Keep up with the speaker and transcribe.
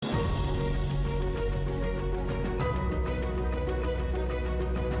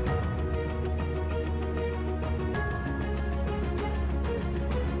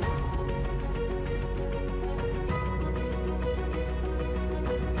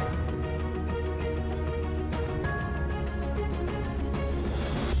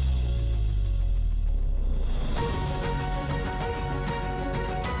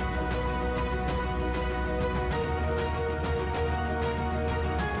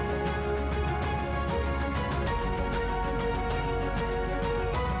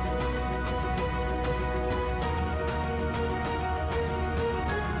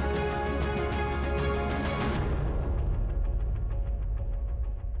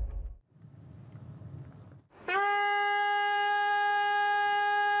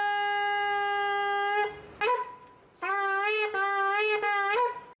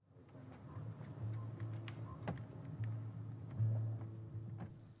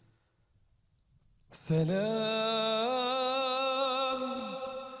سلام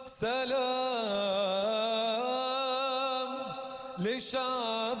سلام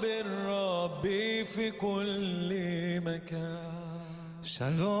لشعب الرب في كل مكان.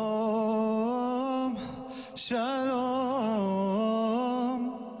 שלום, שלום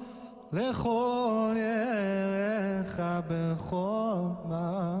לכל ירך בכל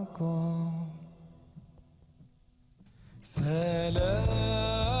מקום. سلام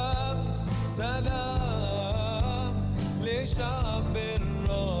سلام لشعب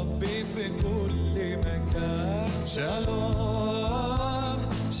الرب في كل مكان. שלום,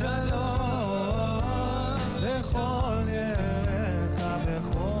 שלום לכל ירך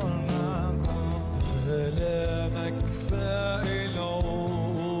בכל מקום. سلامك فائق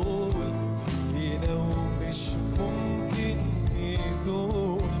العقول فينا ومش ممكن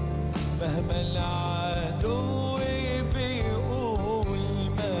يزول مهما العدو بيقول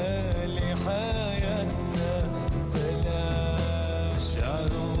مالي حياتنا. سلام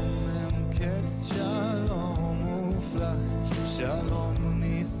שלום אין קץ, שלום מופלא, שלום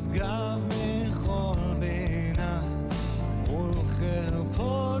נשגב מכל בינה, מול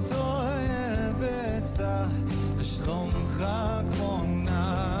חרפות אוהב וצע, ושלומך כמו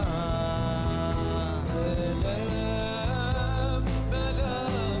נע. سلام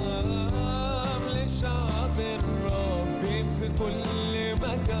سلام لشعب الرب في كل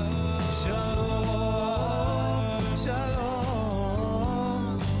مكان. שלום, שלום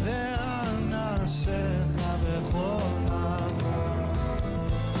לאנשיך בכל מקום.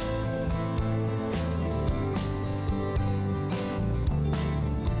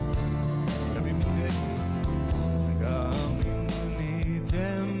 גם אם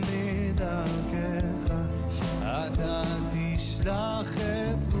ניתם מדרכך, אתה תשלח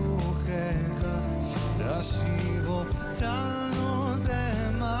את רוחך, תשיב אותנו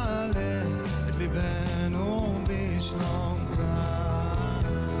למלא את ליבנו בשלומך.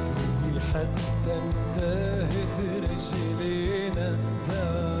 حتى انتهت رجلينا ده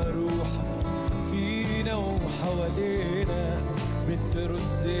روحك فينا وحوالينا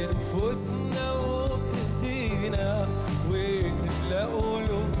بترد نفوسنا وبتدينا وتملأ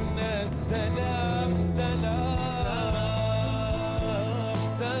قلوبنا السلام. سلام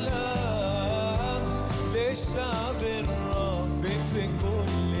سلام للشعب الرب في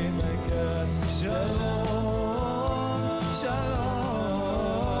كل مكان. שלום,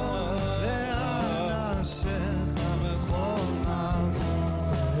 שלום לאנשיך בכל מקום.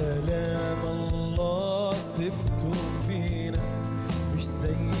 سلام الله سبته فينا مش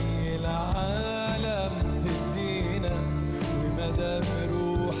زي العالم تدينا ومدام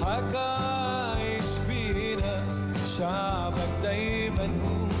روحك عايش فينا شعبك دايما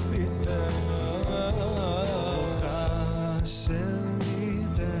في سلام. אשר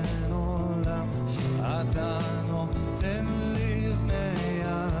ייתן עולם, אתה נותן לבני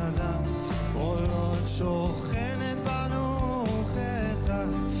אדם, כל עוד שוכנת בנו רוחך,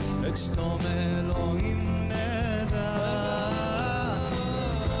 את שלום אלוהים נדע.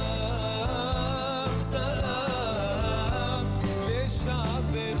 سلام سلام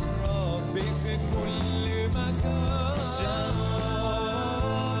لشعب الرب في كل مكان.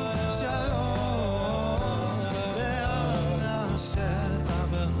 שלום, שלום לאנשיך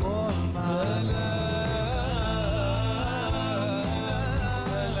בכל מקום. سلام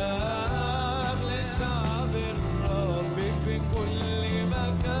لشعب الرب في كل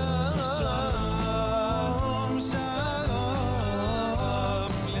مكان. שלום, שלום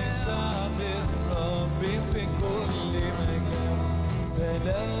لشعب الرب في كل مكان.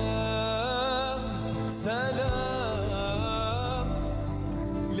 سلام سلام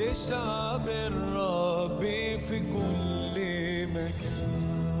لشعب الرب في كل مكان.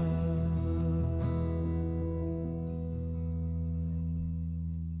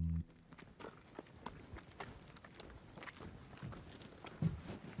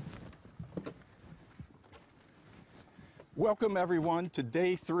 Welcome, everyone, to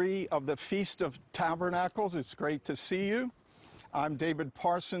day 3 of the Feast of Tabernacles. It's great to see you. I'm David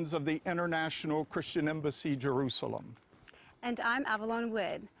Parsons of the International Christian Embassy, Jerusalem. And I'm Avalon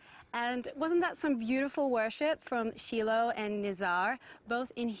Wood. And wasn't that some beautiful worship from Shiloh and Nizar,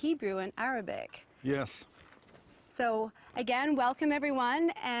 both in Hebrew and Arabic? Yes. So again, welcome everyone,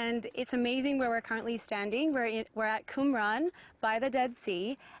 and it's amazing where we're currently standing. We're at Qumran by the Dead Sea.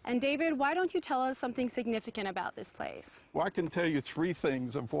 And David, why don't you tell us something significant about this place? Well, I can tell you 3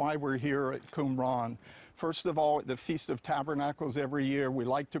 things of why we're here at Qumran. First of all, at the Feast of Tabernacles every year, we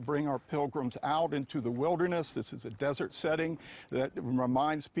like to bring our pilgrims out into the wilderness. This is a desert setting that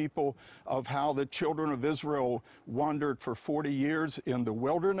reminds people of how the children of Israel wandered for 40 years in the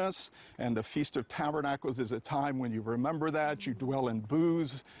wilderness. And the Feast of Tabernacles is a time when you remember that. You dwell in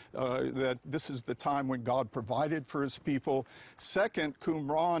booths, that this is the time when God provided for his people. Second,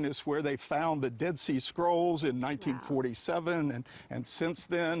 Qumran is where they found the Dead Sea Scrolls in 1947. And since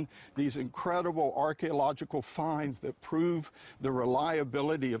then, these incredible archaeological finds that prove the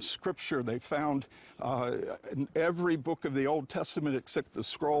reliability of Scripture. They found in every book of the Old Testament except the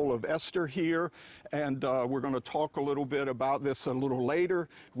scroll of Esther here. And we're going to talk a little bit about this a little later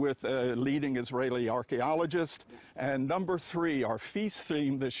with a leading Israeli archaeologist. And number 3, our feast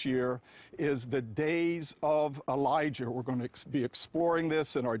theme this year is the Days of Elijah. We're going to be exploring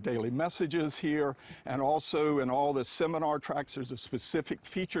this in our daily messages here, and also in all the seminar tracks. There's a specific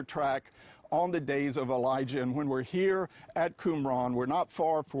feature track on the days of Elijah. And when we're here at Qumran, we're not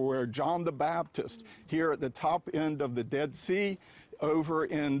far from where John the Baptist, here at the top end of the Dead Sea, over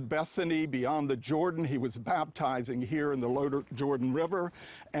in Bethany beyond the Jordan, he was baptizing here in the lower Jordan River.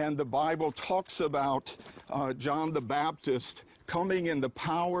 And the Bible talks about John the Baptist coming in the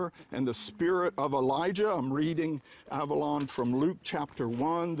power and the spirit of Elijah. I'm reading, Avalon, from Luke chapter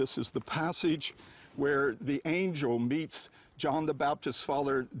 1. This is the passage where the angel meets John the Baptist's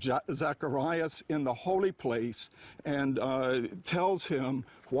father, Zacharias, in the holy place and tells him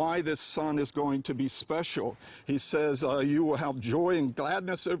why this son is going to be special. He says, you will have joy and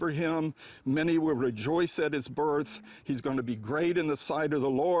gladness over him. Many will rejoice at his birth. He's going to be great in the sight of the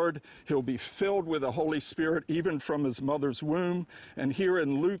Lord. He'll be filled with the Holy Spirit even from his mother's womb. And here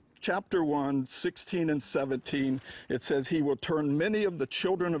in Luke chapter 1, 16 and 17, it says, he will turn many of the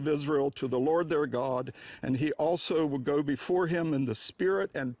children of Israel to the Lord their God, and he also will go before him in the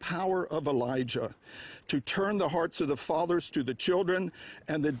spirit and power of Elijah, to turn the hearts of the fathers to the children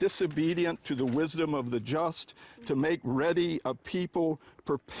and the disobedient to the wisdom of the just, to make ready a people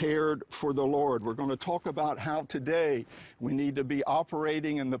prepared for the Lord. We're going to talk about how today we need to be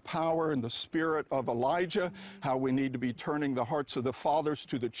operating in the power and the spirit of Elijah, how we need to be turning the hearts of the fathers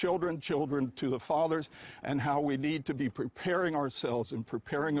to the children, children to the fathers, and how we need to be preparing ourselves and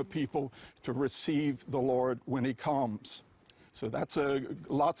preparing a people to receive the Lord when he comes. So that's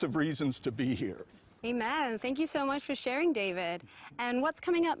lots of reasons to be here. Amen. Thank you so much for sharing, David. And what's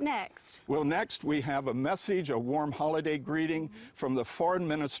coming up next? Well, next we have a message, a warm holiday greeting from the Foreign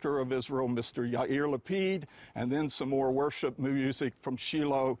Minister of Israel, Mr. Yair Lapid, and then some more worship music from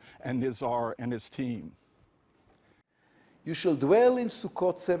Shiloh and Nizar and his team. You shall dwell in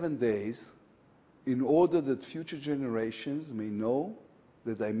Sukkot 7 days, in order that future generations may know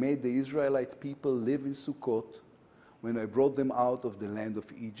that I made the Israelite people live in Sukkot when I brought them out of the land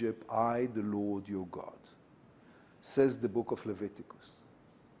of Egypt, I, the Lord your God, says the book of Leviticus.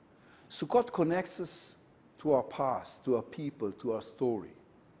 Sukkot connects us to our past, to our people, to our story.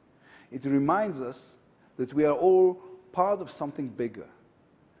 It reminds us that we are all part of something bigger.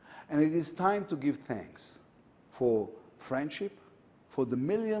 And it is time to give thanks for friendship, for the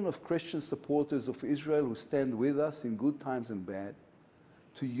million of Christian supporters of Israel who stand with us in good times and bad,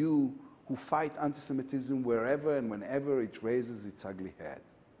 to you who fight anti-Semitism wherever and whenever it raises its ugly head,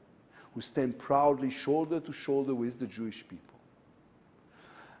 who stand proudly shoulder to shoulder with the Jewish people.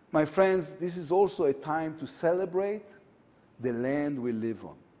 My friends, this is also a time to celebrate the land we live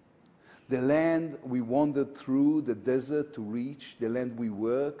on, the land we wandered through the desert to reach, the land we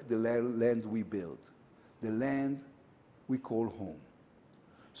work, the land we build, the land we call home.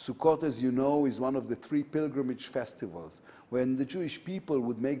 Sukkot, as you know, is one of the 3 pilgrimage festivals when the Jewish people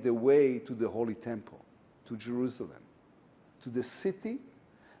would make their way to the Holy Temple, to Jerusalem, to the city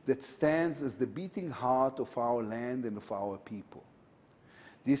that stands as the beating heart of our land and of our people.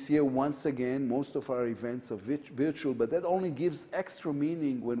 This year, once again, most of our events are virtual, but that only gives extra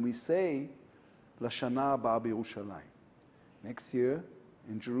meaning when we say, Lashana Haba B'Yerushalayim, next year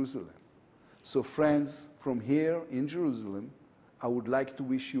in Jerusalem. So friends, from here in Jerusalem, I would like to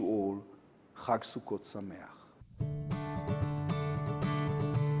wish you all Chag Sukkot Sameach.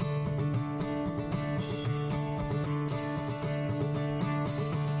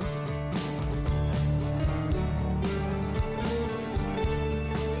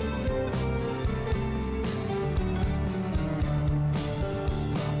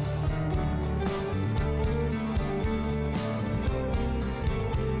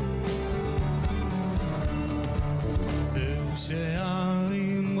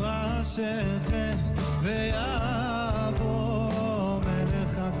 שערים ראשיכם ויבוא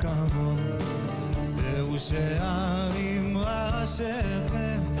מלך הכבוד. זהו שערים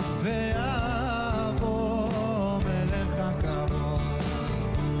ראשיכם ויבוא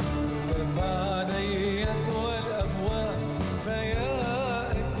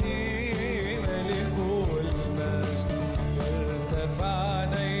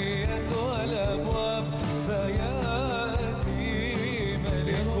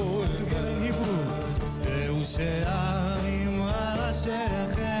שערים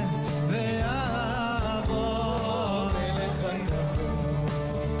ראשיכם ויעבור מלך הכבוד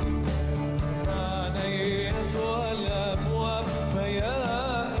פנית על אבואב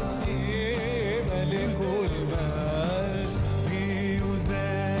ויאתי מלך ולמש מי הוא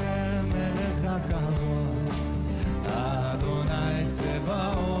זה מלך הכבוד אדוני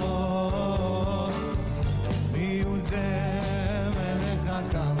צבאות מי הוא זה מלך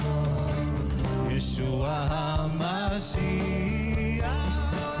הכבוד ישוע המשיח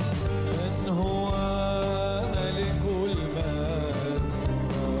من هو ملك المجد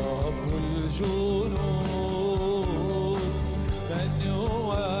رب الجنود من هو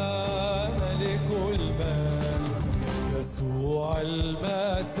ملك المجد يسوع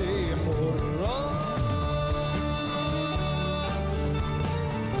المسيح الرب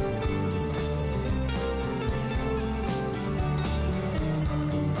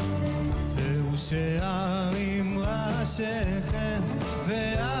זהו שערים ראשיכם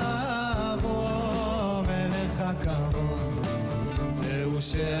ויעבור מלך הכבוד זהו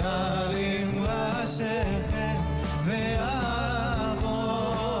שערים ראשיכם ויעבור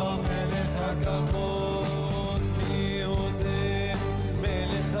מלך הכבוד מי הוא זה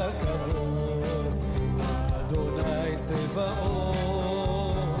מלך הכבוד אדוני צבאות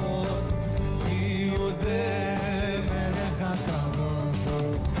מי הוא זה מלך הכבוד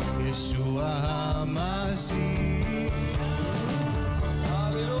ישוע המשיח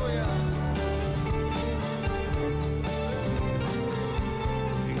הללויה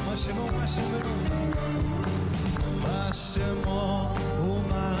מה שמו מה שמו מה שמו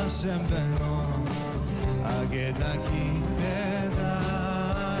ומה שם בנו אגדה כי תדע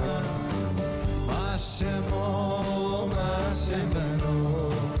מה שמו מה שם בנו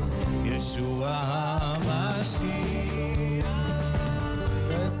ישוע המשיח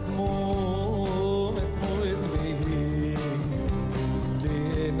اسمه ابنه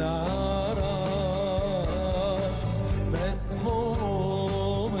لنعرف اسمه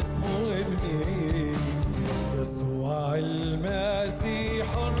ابنه يسوع المسيح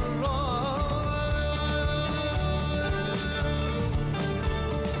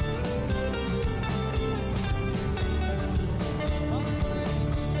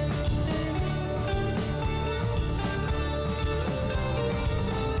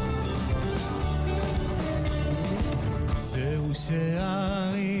זהו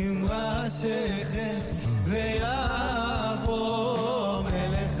שערים ראשיכם ויעבור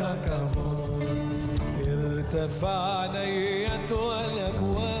מלך הכבוד ارتفع نية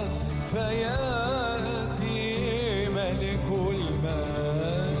الأبواب فيأتي ملك المجد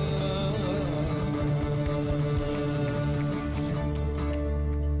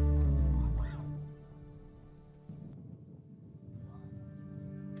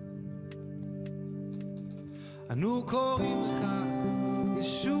אנו קוראים לך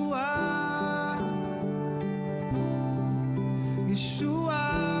ישוע ישוע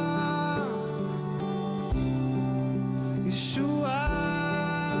ישוע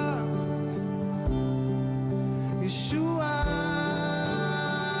ישוע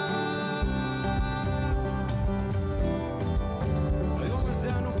היום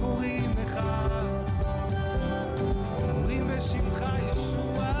הזה אנו קוראים לך אומרים בשמך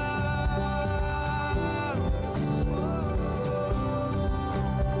ישוע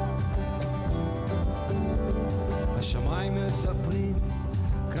השמיים מספרים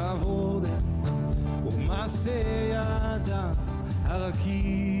כבוד ומעשה ידה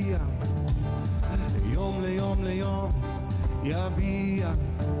הרקיע יום ליום ליום יביע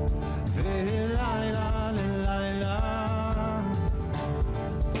ולילה ללילה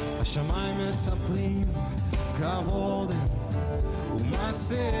השמיים מספרים כבוד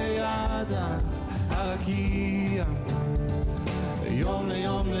ומעשה ידה הרקיע יום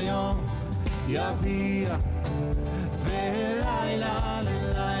ליום ליום יביע ולילה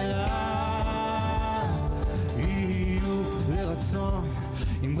ללילה יהיו לרצון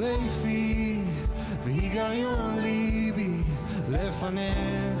אמרי פי והיגיון ליבי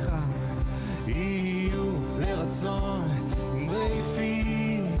לפניך יהיו לרצון אמרי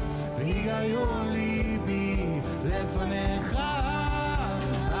פי והיגיון ליבי לפניך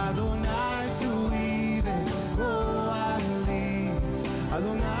אדוני צורי וכוח לי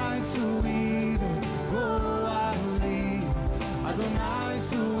אדוני צורי וכוח לי אדוני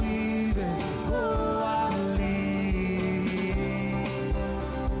צורי וכוח לי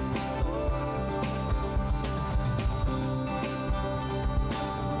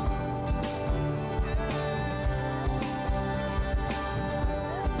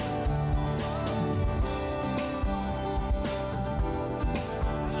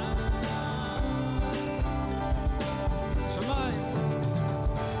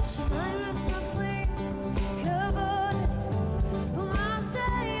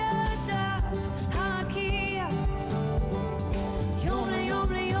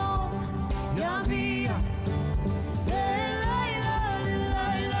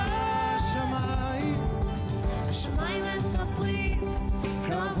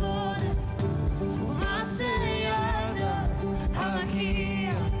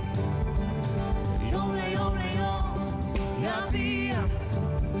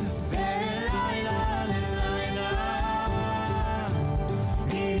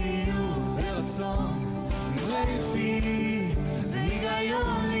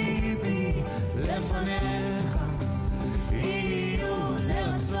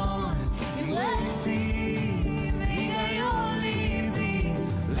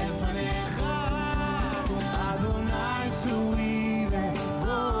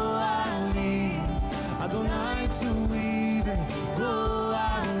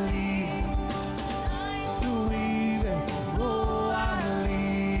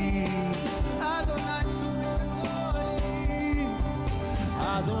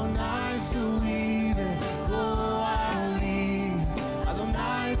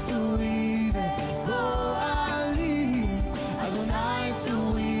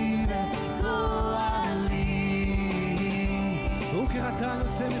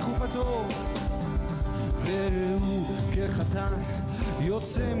יוצא מחופתו, והוא כחתן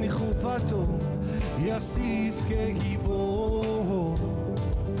יוצא מחופתו, יסיס כגיבור.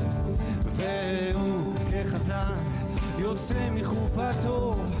 והוא כחתן יוצא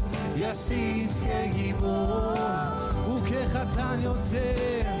מחופתו, יסיס כגיבור. הוא כחתן יוצא,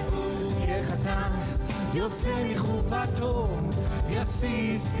 כחתן יוצא מחופתו,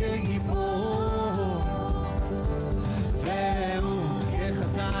 יסיס כגיבור. והוא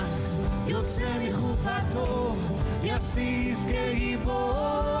כחתן יוצא מחופתו, יסיס כגיבור.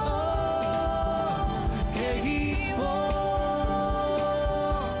 כגיבור,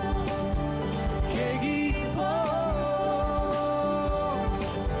 כגיבור,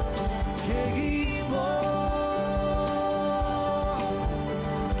 כגיבור,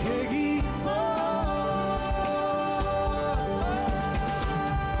 כגיבור.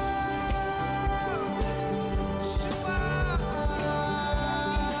 שועה,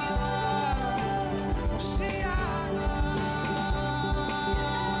 הושיע,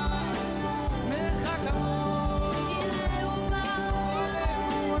 מלך הכבוד.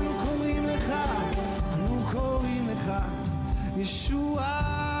 אנו קוראים לך, אנו קוראים לך ישוע,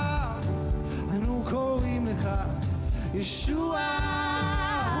 אנו קוראים לך ישוע,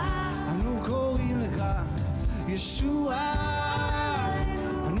 אנו קוראים לך ישוע,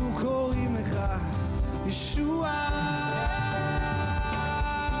 אנו קוראים לך ישוע.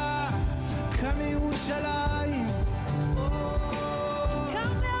 כאן מירושלים,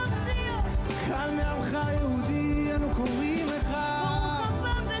 כאן מעמך היהודי, אנו קוראים לך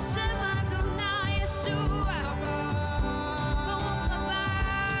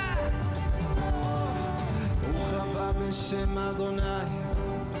ברוך הבא בשם אדוני,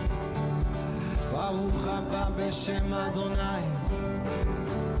 ברוך הבא בשם אדוני,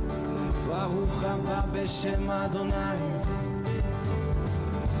 ברוך הבא בשם אדוני,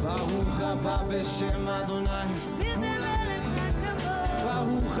 ברוך הבא בשם אדוני,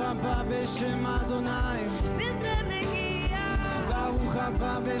 ברוך הבא בשם אדוני, ברוך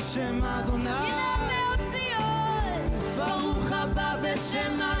הבא בשם אדוני, ברוך הבא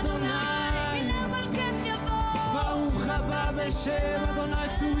בשם אדוני, ברוך הבא בשם אדוני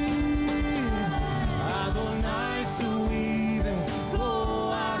צורי, אדוני צורי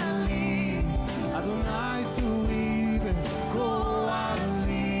וגואלי, אדוני צורי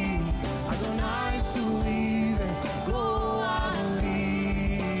וגואלי, אדוני צורי וגואלי,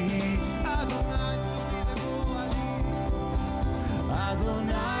 אדוני צורי וגואלי,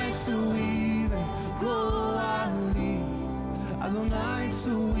 אדוני צורי וגואלי, אדוני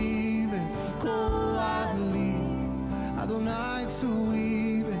צורי וגואלי, אדוני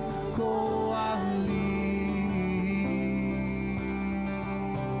צורי וגואלי.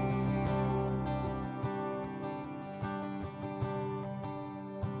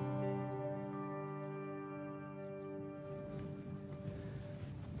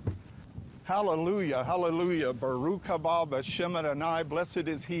 Hallelujah, hallelujah. Baruch haba b'shem Adonai. Blessed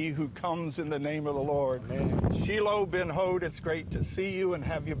is he who comes in the name of the Lord. Amen. Shiloh Ben Hod, it's great to see you and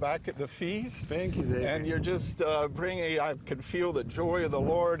have you back at the feast. Thank you, David. And you're just bringing, I can feel the joy of the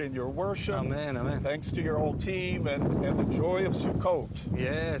Lord in your worship. Amen, amen. Thanks to your whole team and the joy of Sukkot.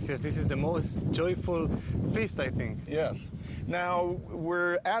 Yes, yes, this is the most joyful feast, I think. Yes. Now,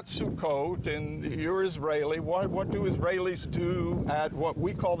 we're at Sukkot, and you're Israeli. What do Israelis do at what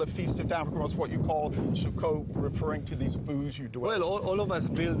we call the Feast of Tabernacles, what you call Sukkot, referring to these booths you dwell? Well, all of us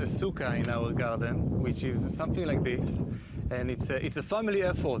build a sukkah in our garden, which is something like this. And it's a family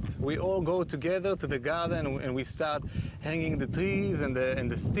effort. We all go together to the garden and we start hanging the trees and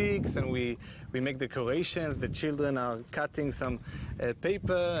the sticks, and we make decorations. The children are cutting some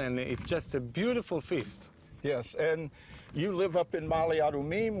paper, and it's just a beautiful feast. Yes, and you live up in Ma'ale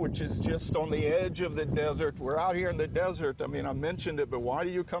Adumim, which is just on the edge of the desert. We're out here in the desert. I mean, I mentioned it, but why do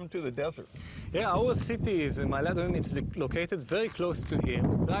you come to the desert? Yeah, our city is in Ma'ale Adumim. It's located very close to here,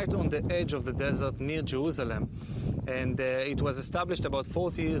 right on the edge of the desert near Jerusalem. And it was established about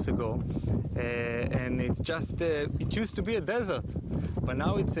 40 years ago. And it's just, it used to be a desert. But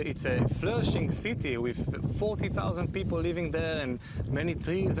now it's a flourishing city with 40,000 people living there and many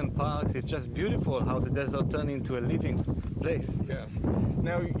trees and parks. It's just beautiful how the desert turned into a living place. Yes.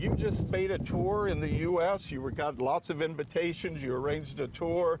 Now, you just made a tour in the U.S. You got lots of invitations. You arranged a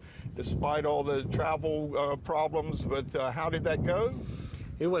tour despite all the travel problems. But how did that go?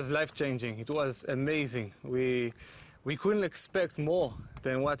 It was life-changing. It was amazing. We couldn't expect more.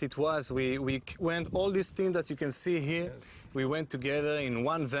 than what it was. We went, all these things that you can see here, we went together in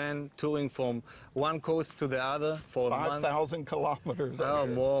one van, touring from one coast to the other for 5,000 kilometers. Oh,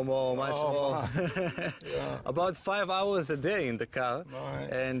 more, much more. Yeah. About 5 hours a day in the car. Right.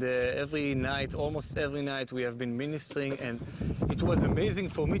 And every night, almost every night, we have been ministering. And it was amazing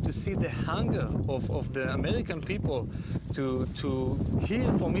for me to see the hunger of the American people to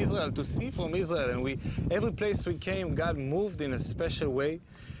hear from Israel, to see from Israel. And every place we came, God moved in a special way.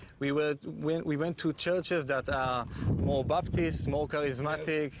 We went to churches that are more Baptist, more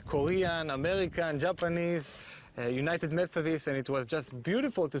charismatic, Korean, American, Japanese, United Methodist, and it was just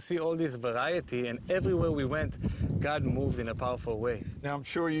beautiful to see all this variety, and everywhere we went, God moved in a powerful way. Now, I'm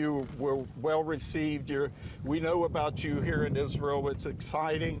sure you were well received. We know about you here in Israel. It's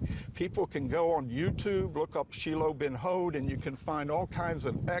exciting. People can go on YouTube, look up Shiloh Ben Hod, and you can find all kinds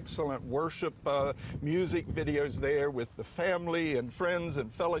of excellent worship music videos there with the family and friends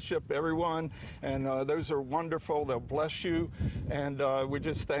and fellowship, everyone. And those are wonderful. They'll bless you. And we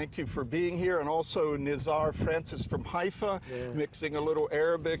just thank you for being here. And also Nizar Francis from Haifa, mixing a little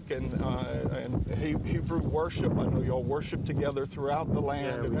Arabic and Hebrew worship. I know y'all worship together throughout the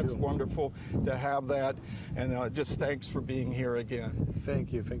land, and that's wonderful to have that. And just thanks for being here again.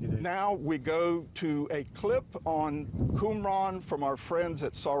 Thank you, David. Now we go to a clip on Qumran from our friends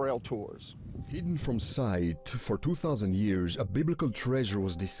at Sarel Tours. Hidden from sight for 2,000 years, a biblical treasure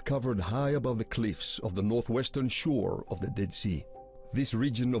was discovered high above the cliffs of the northwestern shore of the Dead Sea. This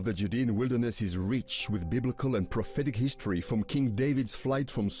region of the Judean wilderness is rich with biblical and prophetic history, from King David's flight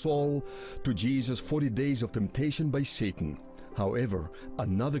from Saul to Jesus' 40 days of temptation by Satan. However,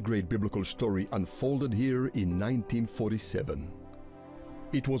 another great biblical story unfolded here in 1947.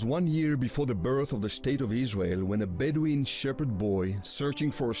 It was 1 year before the birth of the State of Israel when a Bedouin shepherd boy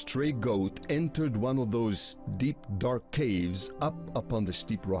searching for a stray goat entered one of those deep, dark caves up upon the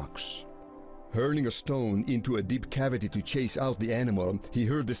steep rocks. Hurling a stone into a deep cavity to chase out the animal, he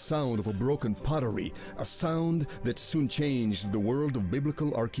heard the sound of a broken pottery, a sound that soon changed the world of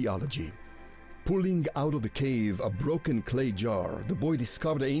biblical archaeology. Pulling out of the cave a broken clay jar, the boy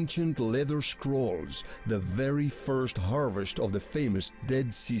discovered ancient leather scrolls, the very first harvest of the famous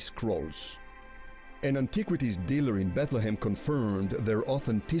Dead Sea Scrolls. An antiquities dealer in Bethlehem confirmed their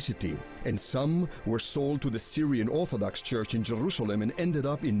authenticity, and some were sold to the Syrian Orthodox Church in Jerusalem and ended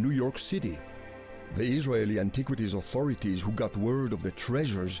up in New York City. The Israeli antiquities authorities who got word of the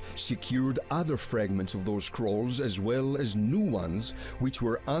treasures secured other fragments of those scrolls as well as new ones which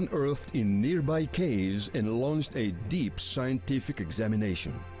were unearthed in nearby caves and launched a deep scientific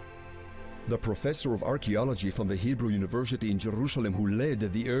examination. The professor of archaeology from the Hebrew University in Jerusalem who led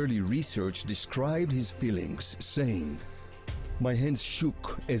the early research described his feelings, saying, "My hands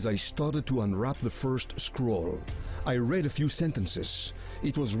shook as I started to unwrap the first scroll. I read a few sentences.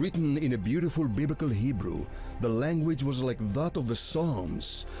 It was written in a beautiful biblical Hebrew. The language was like that of the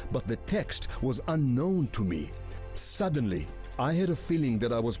Psalms, but the text was unknown to me. Suddenly, I had a feeling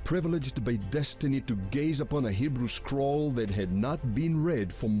that I was privileged by destiny to gaze upon a Hebrew scroll that had not been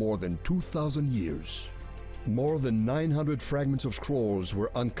read for more than 2,000 years. More than 900 fragments of scrolls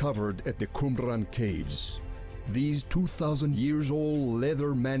were uncovered at the Qumran caves. These 2,000 years old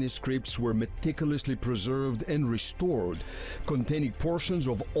leather manuscripts were meticulously preserved and restored, containing portions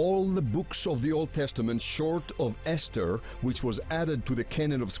of all the books of the Old Testament short of Esther, which was added to the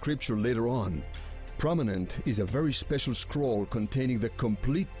canon of Scripture later on. Prominent is a very special scroll containing the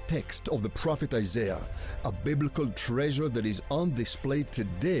complete text of the prophet Isaiah, a biblical treasure that is on display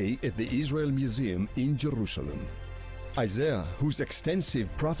today at the Israel Museum in Jerusalem. Isaiah, whose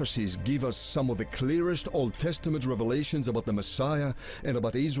extensive prophecies give us some of the clearest Old Testament revelations about the Messiah and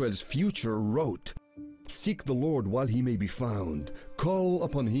about Israel's future, wrote, "Seek the Lord while he may be found, call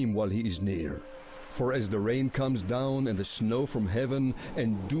upon him while he is near. For as the rain comes down and the snow from heaven,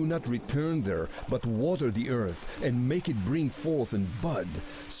 and do not return there, but water the earth, and make it bring forth and bud,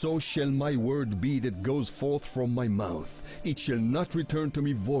 so shall my word be that goes forth from my mouth. It shall not return to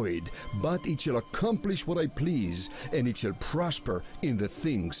me void, but it shall accomplish what I please, and it shall prosper in the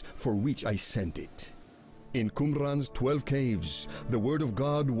things for which I sent it." In Qumran's 12 caves, the word of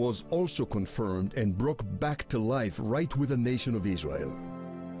God was also confirmed and brought back to life right with the nation of Israel.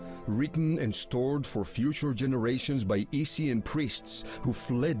 Written and stored for future generations by Essene priests who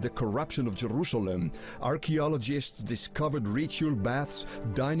fled the corruption of Jerusalem, archaeologists discovered ritual baths,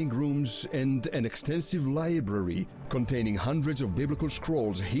 dining rooms, and an extensive library containing hundreds of biblical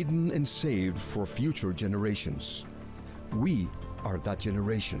scrolls hidden and saved for future generations. We are that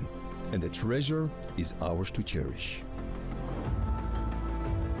generation, and the treasure is ours to cherish.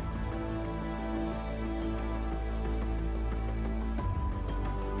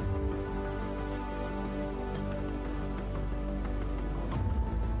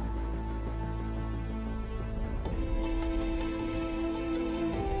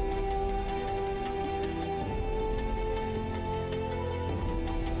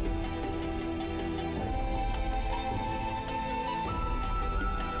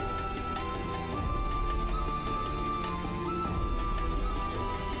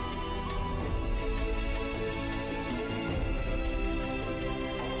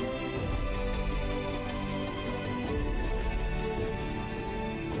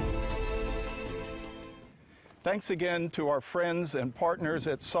 Thanks again to our friends and partners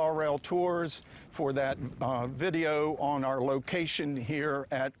at Sawrail Tours for that video on our location here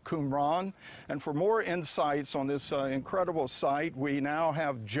at Qumran. And for more insights on this incredible site, we now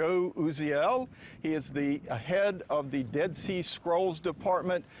have Joe Uziel. He is the head of the Dead Sea Scrolls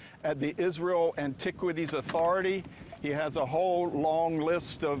Department at the Israel Antiquities Authority. He has a whole long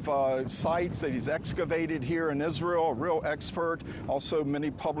list of sites that he's excavated here in Israel, a real expert, also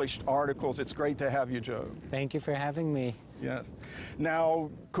many published articles. It's great to have you, Joe. Thank you for having me. Yes. Now,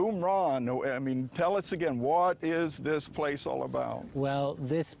 Qumran, I mean, tell us again, what is this place all about? Well,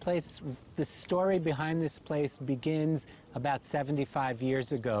 this place, the story behind this place begins about 75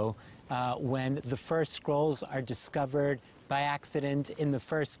 years ago when the first scrolls are discovered by accident in the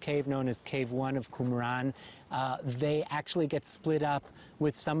first cave known as Cave 1 of Qumran. They actually get split up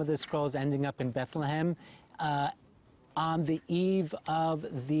with some of the scrolls ending up in Bethlehem. On the eve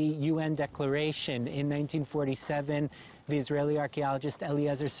of the UN declaration in 1947, the Israeli archaeologist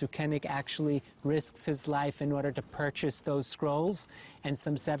Eliezer Sukenik actually risks his life in order to purchase those scrolls. And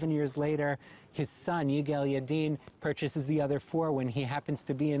some 7 years later, his son, Yigal Yadin, purchases the other 4 when he happens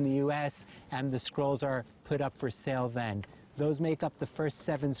to be in the U.S., and the scrolls are put up for sale then. Those make up the first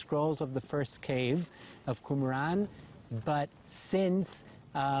 7 scrolls of the first cave of Qumran. But since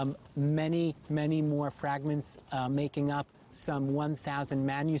many more fragments making up some 1,000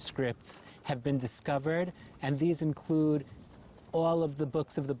 manuscripts have been discovered, and these include all of the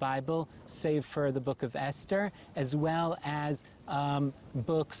books of the Bible, save for the book of Esther, as well as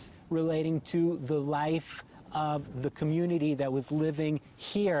books relating to the life of the community that was living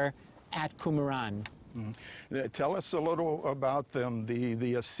here at Qumran. Mm-hmm. Tell us a little about them.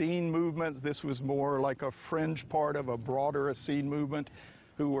 The Essene movement, this was more like a fringe part of a broader Essene movement.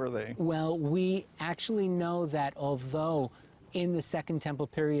 Who were they? Well, we actually know that although in the Second Temple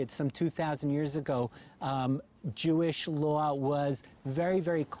period, some 2,000 years ago, Jewish law was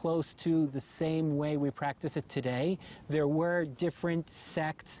very close to the same way we practice it today, there were different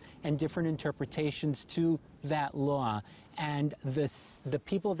sects and different interpretations to that law. And the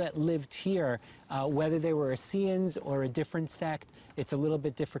people that lived here, whether they were Essenes or a different sect, it's a little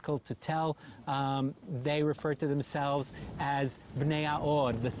bit difficult to tell. They refer to themselves as Bnei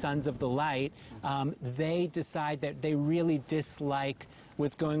Ha'or, the sons of the light. They decide that they really dislike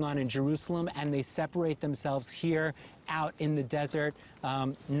what's going on in Jerusalem, and they separate themselves here out in the desert,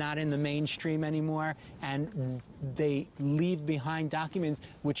 not in the mainstream anymore, and they leave behind documents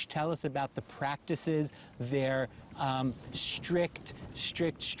which tell us about the practices, their strict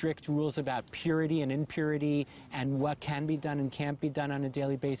rules about purity and impurity and what can be done and can't be done on a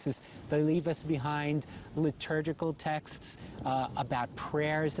daily basis. They leave us behind liturgical texts about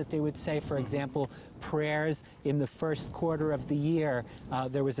prayers that they would say. For example, prayers in the first quarter of the year.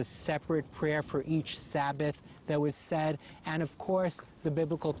 There was a separate prayer for each Sabbath that was said. And of course, the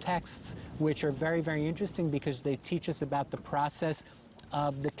biblical texts, which are very interesting because they teach us about the process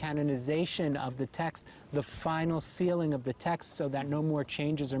of the canonization of the text, the final sealing of the text so that no more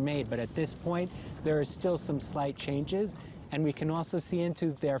changes are made. But at this point, there are still some slight changes. And we can also see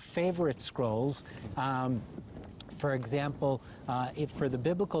into their favorite scrolls. For example, for the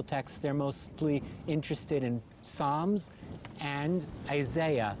biblical texts, they're mostly interested in Psalms and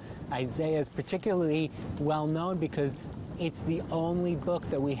Isaiah. Isaiah is particularly well known because it's the only book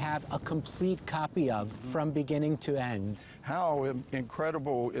that we have a complete copy of from beginning to end. How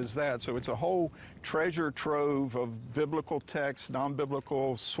incredible is that? So it's a whole treasure trove of biblical texts,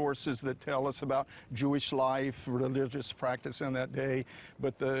 non-biblical sources that tell us about Jewish life, religious practice in that day.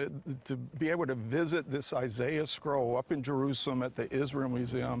 But to be able to visit this Isaiah scroll up in Jerusalem at the Israel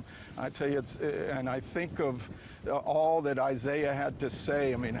Museum, I tell you, and I think of all that Isaiah had to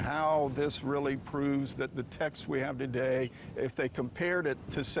say. I mean, how this really proves that the text we have today, if they compared it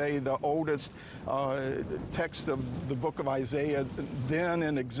to, say, the oldest text of the book of Isaiah then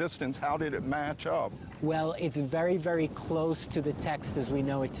in existence, how did it match up? Well, it's very close to the text as we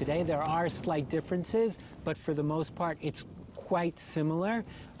know it today. There are slight differences, but for the most part, it's quite similar.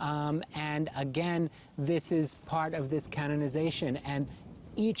 And again, this is part of this canonization. And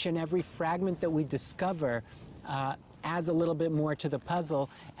each and every fragment that we discover adds a little bit more to the puzzle,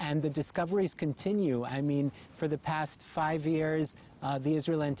 and the discoveries continue. I mean, for the past 5 years, the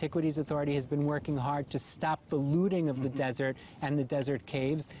Israel Antiquities Authority has been working hard to stop the looting of the desert and the desert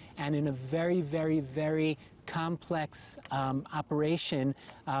caves, and in a very complex operation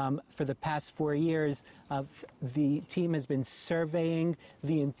for the past 4 years, the team has been surveying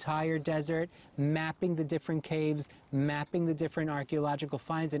the entire desert, mapping the different caves, mapping the different archaeological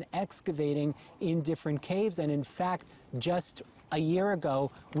finds, and excavating in different caves. And in fact, just a year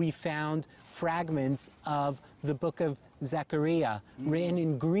ago, we found fragments of the book of Zechariah, written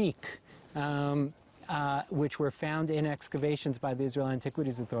in Greek, which were found in excavations by the Israel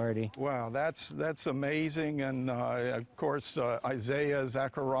Antiquities Authority. Wow, that's amazing. And of course, Isaiah,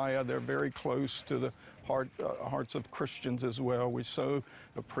 Zechariah, they're very close to the hearts of Christians as well. We so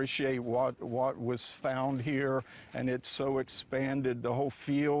appreciate what was found here, and it's so expanded the whole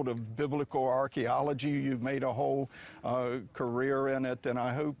field of biblical archaeology. You've made a whole career in it, and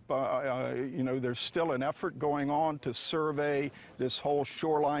I hope you know, there's still an effort going on to survey this whole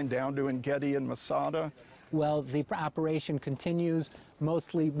shoreline down to En-Gedi and Masada. Well, the operation continues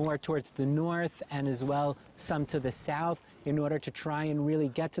mostly more towards the north and as well some to the south in order to try and really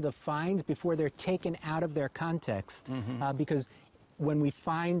get to the finds before they're taken out of their context. Because when we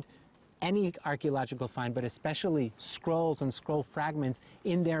find any archaeological find, but especially scrolls and scroll fragments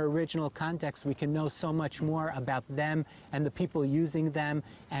in their original context, we can know so much more about them and the people using them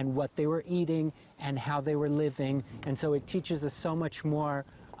and what they were eating and how they were living. And so it teaches us so much more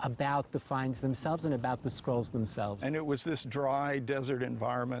about the finds themselves and about the scrolls themselves. And it was this dry desert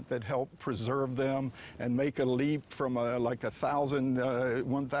environment that helped preserve them and make a leap from like 1000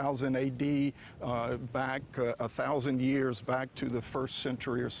 AD back 1,000 years back to the 1st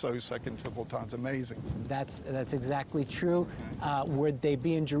century or so, Second Temple times. Amazing. That's exactly true. Would they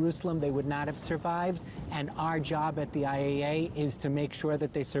be in Jerusalem, they would not have survived. And our job at the IAA is to make sure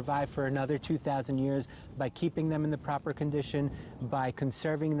that they survive for another 2,000 years by keeping them in the proper condition, by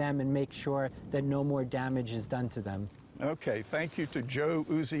conserving them, and make sure that no more damage is done to them. Okay, thank you to Joe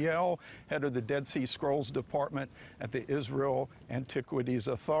Uziel, head of the Dead Sea Scrolls Department at the Israel Antiquities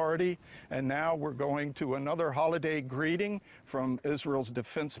Authority. And now we're going to another holiday greeting from Israel's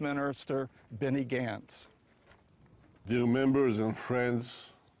Defense Minister, Benny Gantz. Dear members and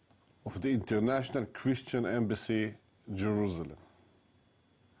friends of the International Christian Embassy, Jerusalem,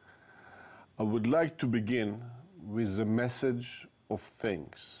 I would like to begin with a message of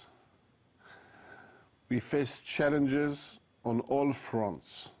thanks. We face challenges on all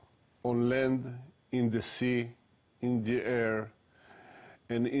fronts, on land, in the sea, in the air,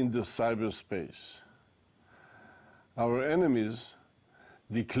 and in the cyberspace. Our enemies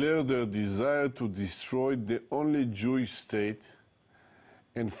declare their desire to destroy the only Jewish state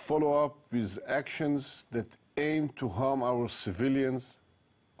and follow up with actions that aim to harm our civilians,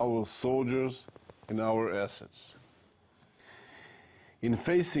 our soldiers, and our assets. In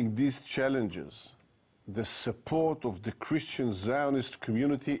facing these challenges, the support of the Christian Zionist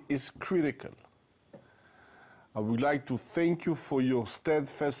community is critical. I would like to thank you for your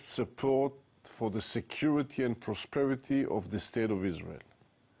steadfast support for the security and prosperity of the State of Israel.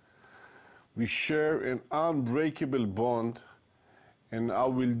 We share an unbreakable bond, and I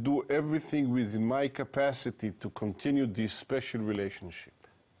will do everything within my capacity to continue this special relationship.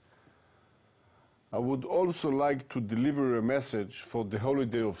 I would also like to deliver a message for the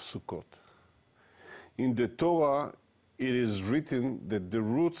holiday of Sukkot. In the Torah, it is written that the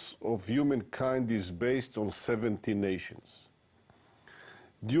roots of humankind is based on 70 nations.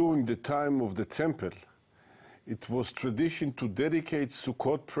 During the time of the temple, it was tradition to dedicate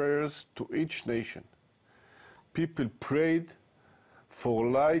Sukkot prayers to each nation. People prayed for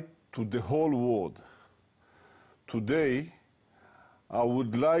light to the whole world. Today, I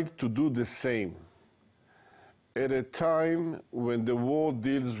would like to do the same. At a time when the world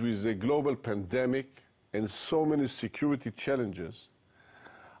deals with a global pandemic and so many security challenges,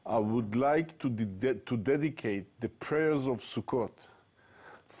 I would like to dedicate the prayers of Sukkot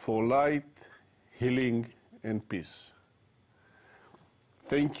for light, healing, and peace.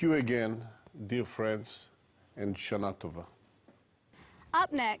 Thank you again, dear friends, and Shana Tova.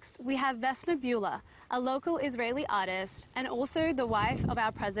 Up next, we have Vesna Beulah, a local Israeli artist and also the wife of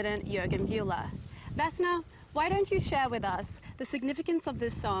our president, Jürgen Beulah. Vesna, why don't you share with us the significance of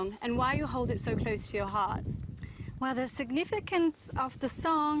this song and why you hold it so close to your heart? Well, the significance of the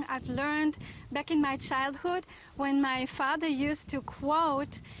song I've learned back in my childhood when my father used to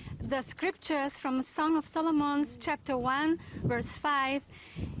quote the scriptures from Song of Solomon, chapter 1, verse 5.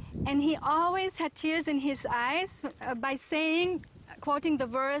 And he always had tears in his eyes by saying, quoting the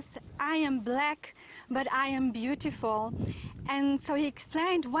verse, "I am black, but I am beautiful." And so he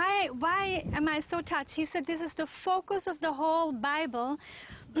explained, why am I so touched? He said, this is the focus of the whole Bible.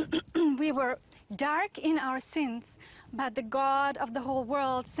 We were dark in our sins, but the God of the whole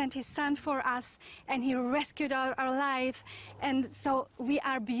world sent his son for us, and he rescued our life. And so we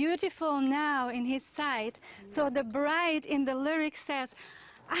are beautiful now in his sight. So the bride in the lyric says,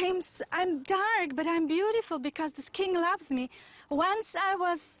 I'm dark, but I'm beautiful because this king loves me. Once I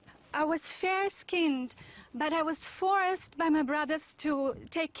was I was fair-skinned, but I was forced by my brothers to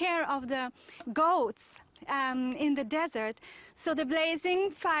take care of the goats in the desert. So the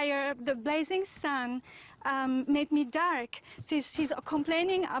blazing fire, the blazing sun made me dark. She's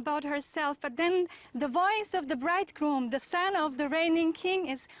complaining about herself, but then the voice of the bridegroom, the son of the reigning king,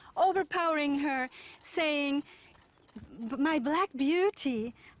 is overpowering her, saying, "My black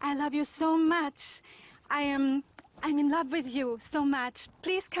beauty, I love you so much. I'm in love with you so much.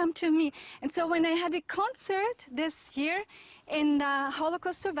 Please come to me." And so when I had a concert this year in the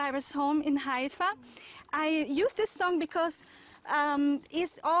Holocaust Survivors Home in Haifa, I used this song because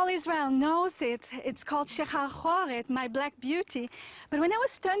all Israel knows it. It's called Shechachoret, My Black Beauty. But when I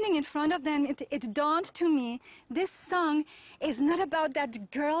was standing in front of them, it dawned to me, this song is not about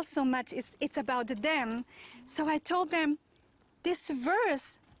that girl so much, it's about them. So I told them, this verse,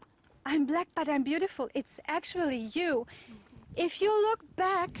 I'm black but I'm beautiful, it's actually you. If you look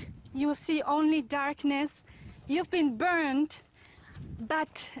back, you'll see only darkness. You've been burned,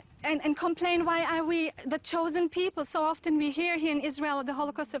 and complain, why are we the chosen people? So often we hear here in Israel, the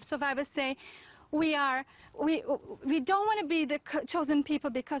Holocaust of survivors say, we don't want to be the chosen people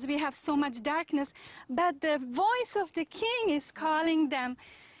because we have so much darkness. But the voice of the King is calling them,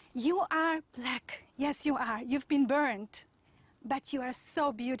 you are black. Yes, you are. You've been burned. But you are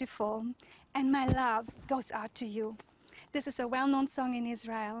so beautiful, and my love goes out to you. This is a well-known song in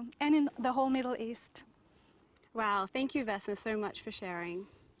Israel and in the whole Middle East. Wow, thank you, Vesna, so much for sharing.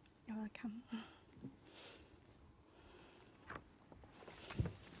 You're welcome.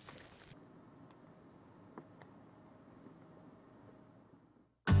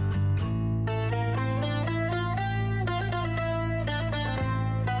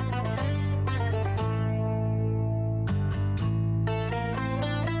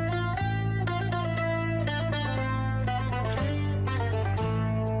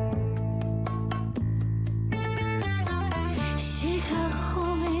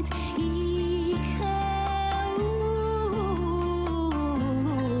 שכחורת היא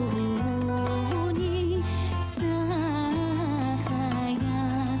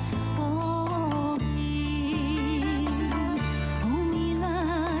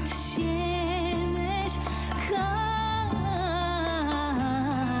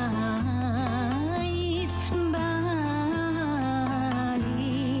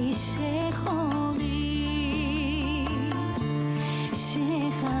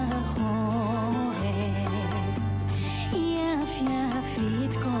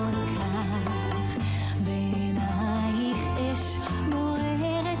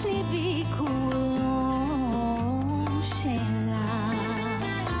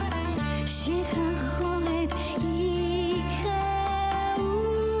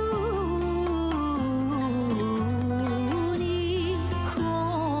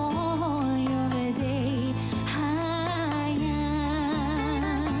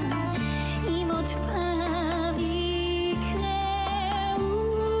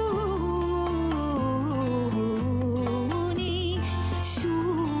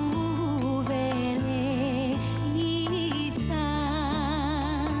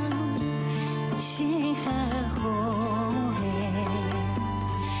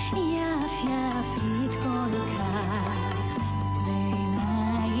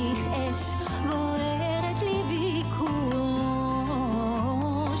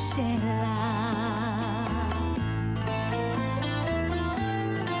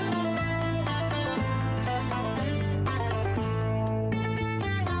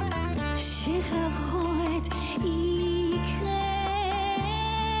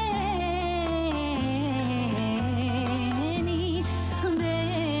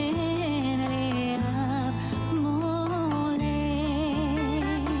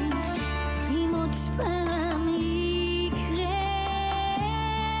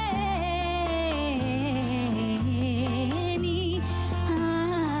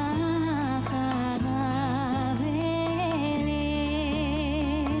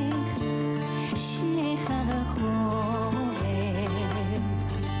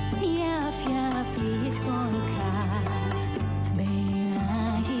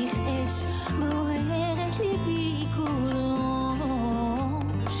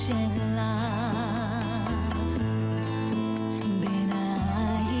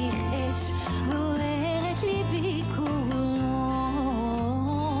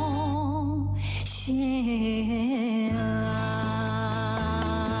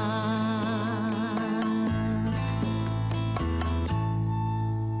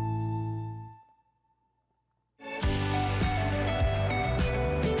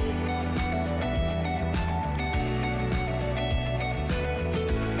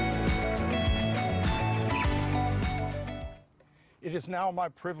It is now my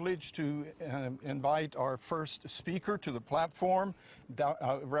privilege to invite our first speaker to the platform,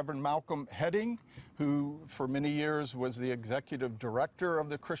 Reverend Malcolm Hedding, who for many years was the executive director of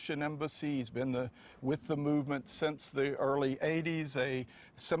the Christian Embassy. He's been with the movement since the early 80s, a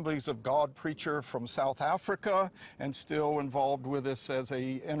Assemblies of God preacher from South Africa, and still involved with us as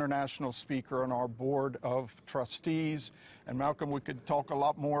an international speaker on our board of trustees. And Malcolm, we could talk a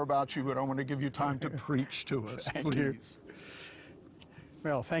lot more about you, but I want to give you time to preach to us, please.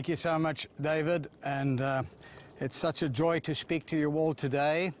 Well, thank you so much, David, and it's such a joy to speak to you all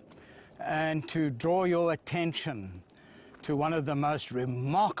today and to draw your attention to one of the most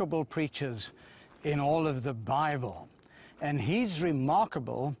remarkable preachers in all of the Bible. And he's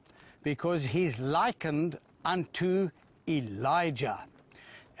remarkable because he's likened unto Elijah.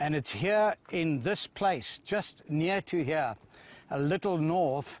 And it's here in this place, just near to here, a little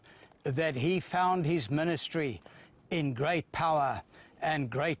north, that he found his ministry in great power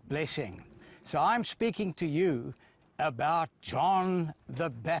and great blessing. So I'm speaking to you about John the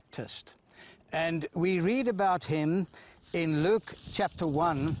Baptist. And we read about him in Luke chapter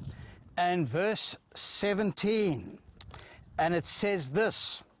 1 and verse 17. And it says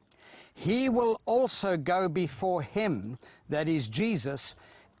this: "He will also go before him," that is Jesus,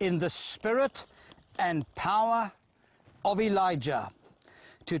 "in the spirit and power of Elijah,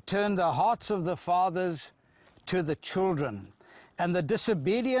 to turn the hearts of the fathers to the children, and the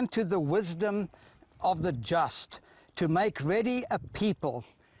disobedient to the wisdom of the just, to make ready a people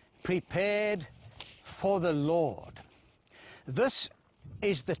prepared for the Lord." This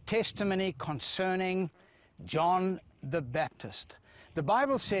is the testimony concerning John the Baptist. The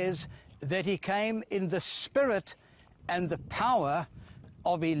Bible says that he came in the spirit and the power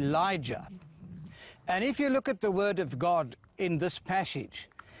of Elijah. And if you look at the Word of God in this passage,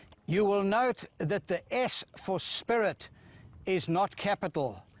 you will note that the S for spirit is not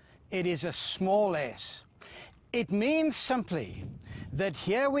capital, it is a small s. It means simply that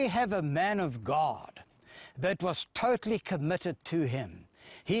here we have a man of God that was totally committed to him.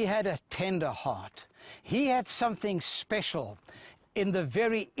 He had a tender heart. He had something special in the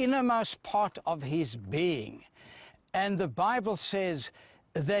very innermost part of his being. And the Bible says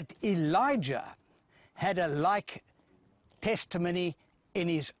that Elijah had a like testimony in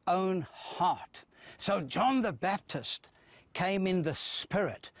his own heart. So John the Baptist came in the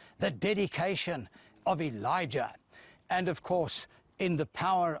spirit, the dedication of Elijah, and of course in the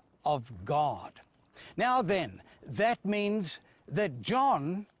power of God. Now then, that means that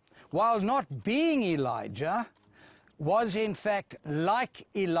John, while not being Elijah, was in fact like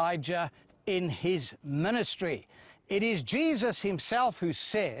Elijah in his ministry. It is Jesus himself who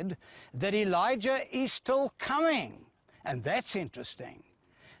said that Elijah is still coming, and that's interesting.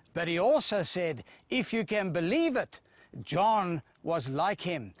 But he also said, if you can believe it, John was like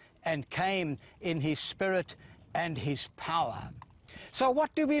him and came in his spirit and his power. So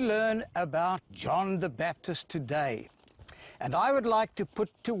what do we learn about John the Baptist today? And I would like to put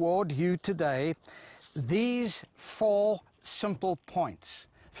toward you today these 4 simple points.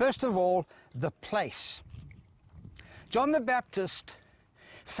 First of all, the place. John the Baptist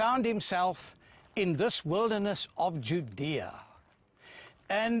found himself in this wilderness of Judea.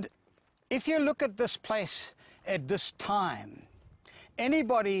 And if you look at this place at this time,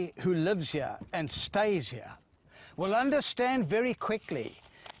 anybody who lives here and stays here will understand very quickly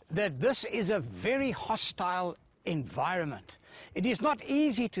that this is a very hostile environment. It is not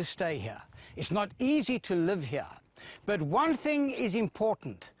easy to stay here. It's not easy to live here. But one thing is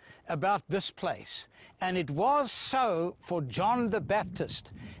important about this place, and it was so for John the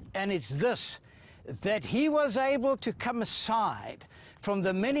Baptist, and it's this, that he was able to come aside from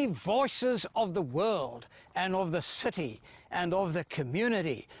the many voices of the world and of the city and of the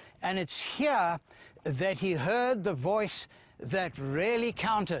community. And it's here that he heard the voice that really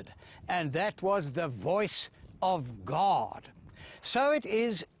counted, and that was the voice of God. So it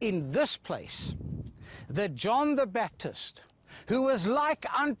is in this place that John the Baptist, who was like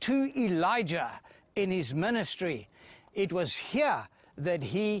unto Elijah in his ministry, it was here that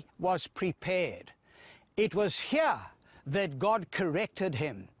he was prepared. It was here that God corrected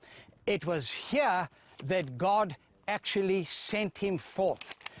him. It was here that God actually sent him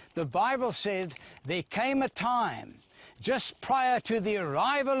forth. The Bible said there came a time just prior to the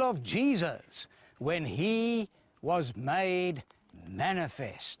arrival of Jesus when he was made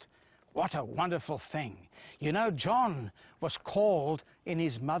manifest. What a wonderful thing. You know, John was called in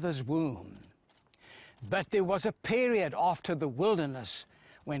his mother's womb. But there was a period after the wilderness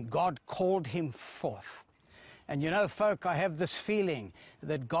when God called him forth. And you know, folk, I have this feeling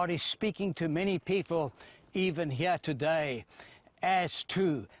that God is speaking to many people even here today. as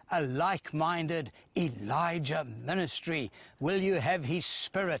to a like-minded Elijah ministry? Will you have his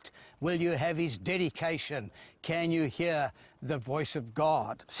spirit? Will you have his dedication? Can you hear the voice of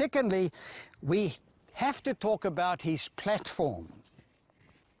God? Secondly, we have to talk about his platform.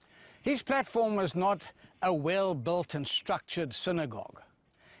 His platform was not a well-built and structured synagogue.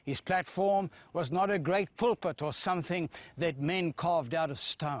 His platform was not a great pulpit or something that men carved out of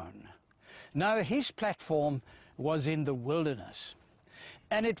stone. No, his platform was in the wilderness.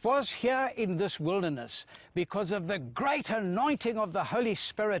 And it was here in this wilderness, because of the great anointing of the Holy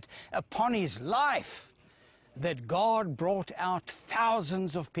Spirit upon his life, that God brought out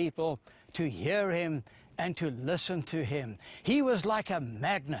thousands of people to hear him and to listen to him. He was like a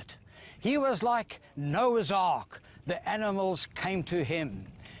magnet. He was like Noah's Ark. The animals came to him,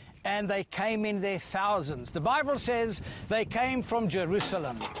 and they came in their thousands. The Bible says they came from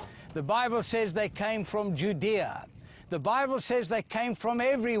Jerusalem. The Bible says they came from Judea. The Bible says they came from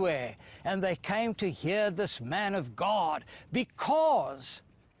everywhere, and they came to hear this man of God because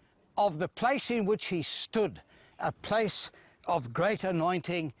of the place in which he stood, a place of great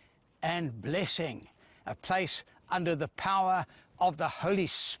anointing and blessing, a place under the power of the Holy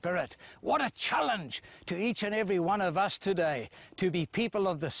Spirit. What a challenge to each and every one of us today, to be people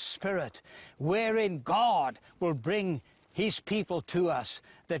of the Spirit, wherein God will bring his people to us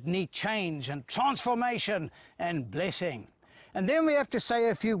that need change and transformation and blessing. And then we have to say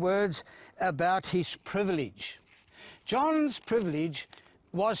a few words about his privilege. John's privilege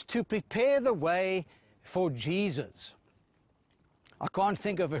was to prepare the way for Jesus. I can't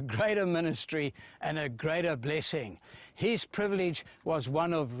think of a greater ministry and a greater blessing. His privilege was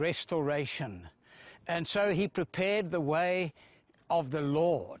one of restoration. And so he prepared the way of the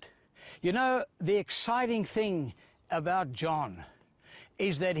Lord. You know, the exciting thing about John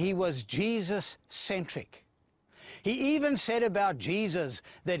is that he was Jesus-centric. He even said about Jesus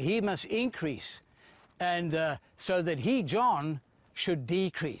that he must increase, and so that he, John, should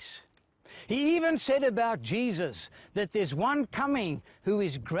decrease. He even said about Jesus that there's one coming who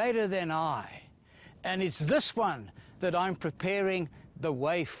is greater than I, and it's this one that I'm preparing the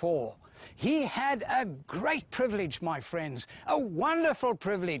way for. He had a great privilege, my friends, a wonderful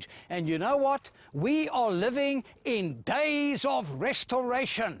privilege. And you know what? We are living in days of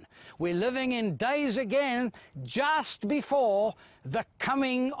restoration. We're living in days again just before the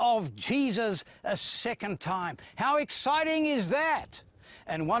coming of Jesus a second time. How exciting is that?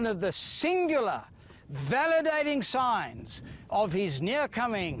 And one of the singular validating signs of his near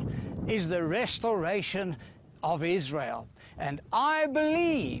coming is the restoration of Israel. And I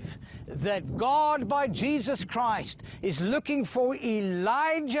believe that God, by Jesus Christ, is looking for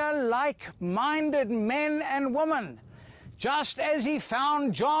Elijah-like-minded men and women, just as he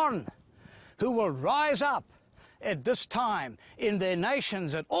found John, who will rise up at this time in their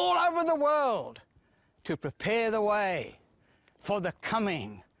nations and all over the world to prepare the way for the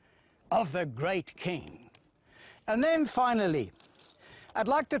coming of the great King. And then finally, I'd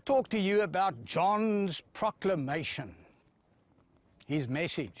like to talk to you about John's proclamation, his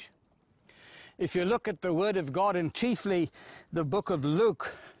message. If you look at the Word of God, and chiefly the book of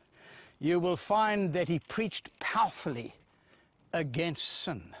Luke, you will find that he preached powerfully against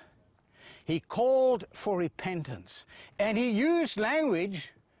sin. He called for repentance, and he used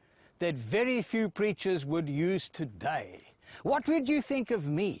language that very few preachers would use today. What would you think of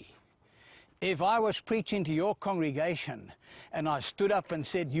me if I was preaching to your congregation and I stood up and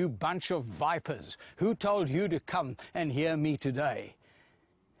said, "You bunch of vipers, who told you to come and hear me today?"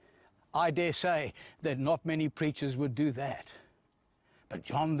 I dare say that not many preachers would do that. But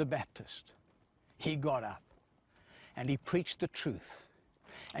John the Baptist, he got up and he preached the truth.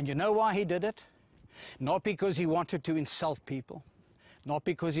 And you know why he did it? Not because he wanted to insult people, not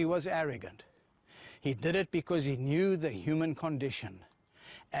because he was arrogant. He did it because he knew the human condition,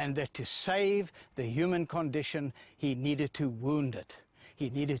 and that to save the human condition, he needed to wound it. He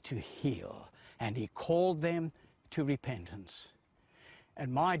needed to heal, and he called them to repentance.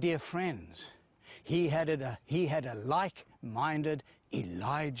 And my dear friends, he had a like-minded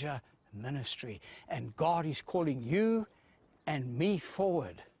Elijah ministry, and God is calling you and me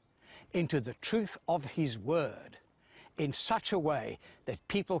forward into the truth of his word in such a way that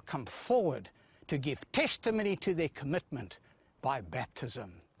people come forward to give testimony to their commitment by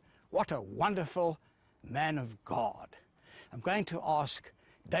baptism. What a wonderful man of God. I'm going to ask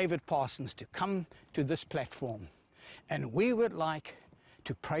David Parsons to come to this platform, and we would like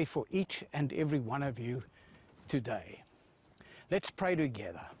to pray for each and every one of you today. Let's pray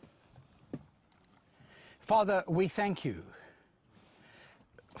together. Father, we thank you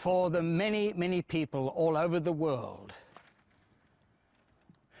for the many, many people all over the world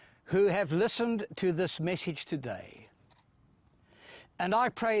who have listened to this message today. And I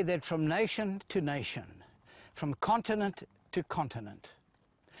pray that from nation to nation, from continent to continent,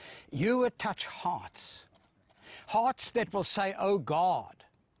 you would touch hearts, hearts that will say, oh God,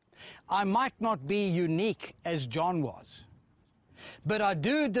 I might not be unique as John was, but I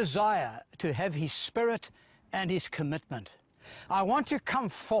do desire to have his spirit and his commitment. I want to come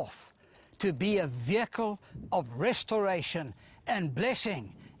forth to be a vehicle of restoration and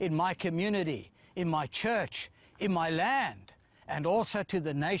blessing in my community, in my church, in my land, and also to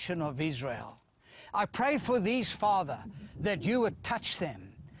the nation of Israel. I pray for these, Father, that you would touch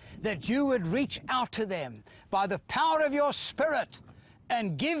them, that you would reach out to them by the power of your Spirit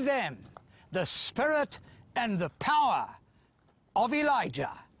and give them the spirit and the power of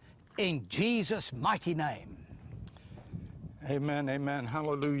Elijah in Jesus' mighty name. Amen, amen,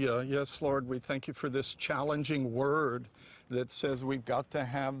 hallelujah. Yes, Lord, we thank you for this challenging word that says we've got to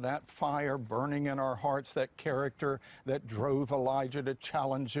have that fire burning in our hearts, that character that drove Elijah to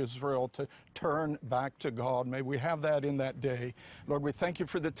challenge Israel to turn back to God. May we have that in that day. Lord, we thank you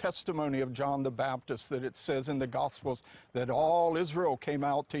for the testimony of John the Baptist, that it says in the Gospels that all Israel came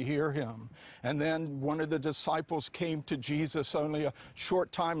out to hear him. And then one of the disciples came to Jesus only a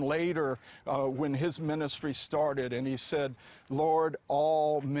short time later when his ministry started, and he said, Lord,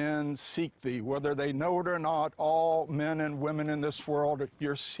 all men seek thee. Whether they know it or not, all men and women in this world,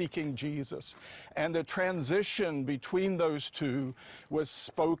 you're seeking Jesus. And the transition between those two was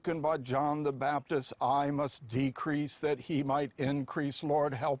spoken by John the Baptist. I must decrease that he might increase.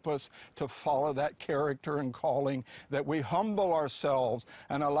 Lord, help us to follow that character and calling, that we humble ourselves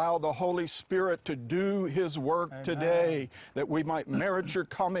and allow the Holy Spirit to do his work today, that we might merit your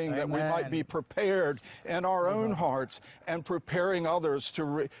coming, that we might be prepared in our own hearts and preparing others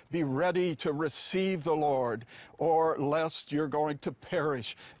to be ready to receive the Lord, or lest you're going to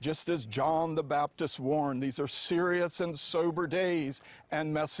perish, just as John the Baptist warned. These are serious and sober days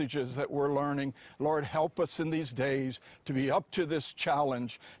and messages that we're learning. Lord, help us in these days to be up to this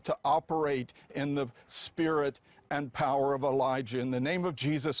challenge, to operate in the spirit and power of Elijah. In the name of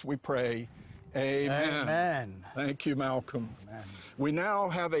Jesus we pray. Amen. Amen. Thank you, Malcolm. Amen. We now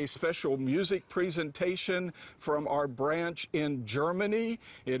have a special music presentation from our branch in Germany.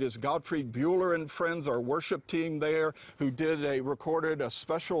 It is Gottfried Buehler and friends, our worship team there, who recorded a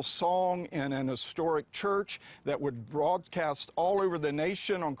special song in an historic church that would broadcast all over the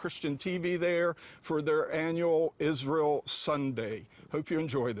nation on Christian TV there for their annual Israel Sunday. Hope you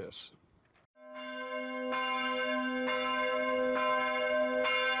enjoy this.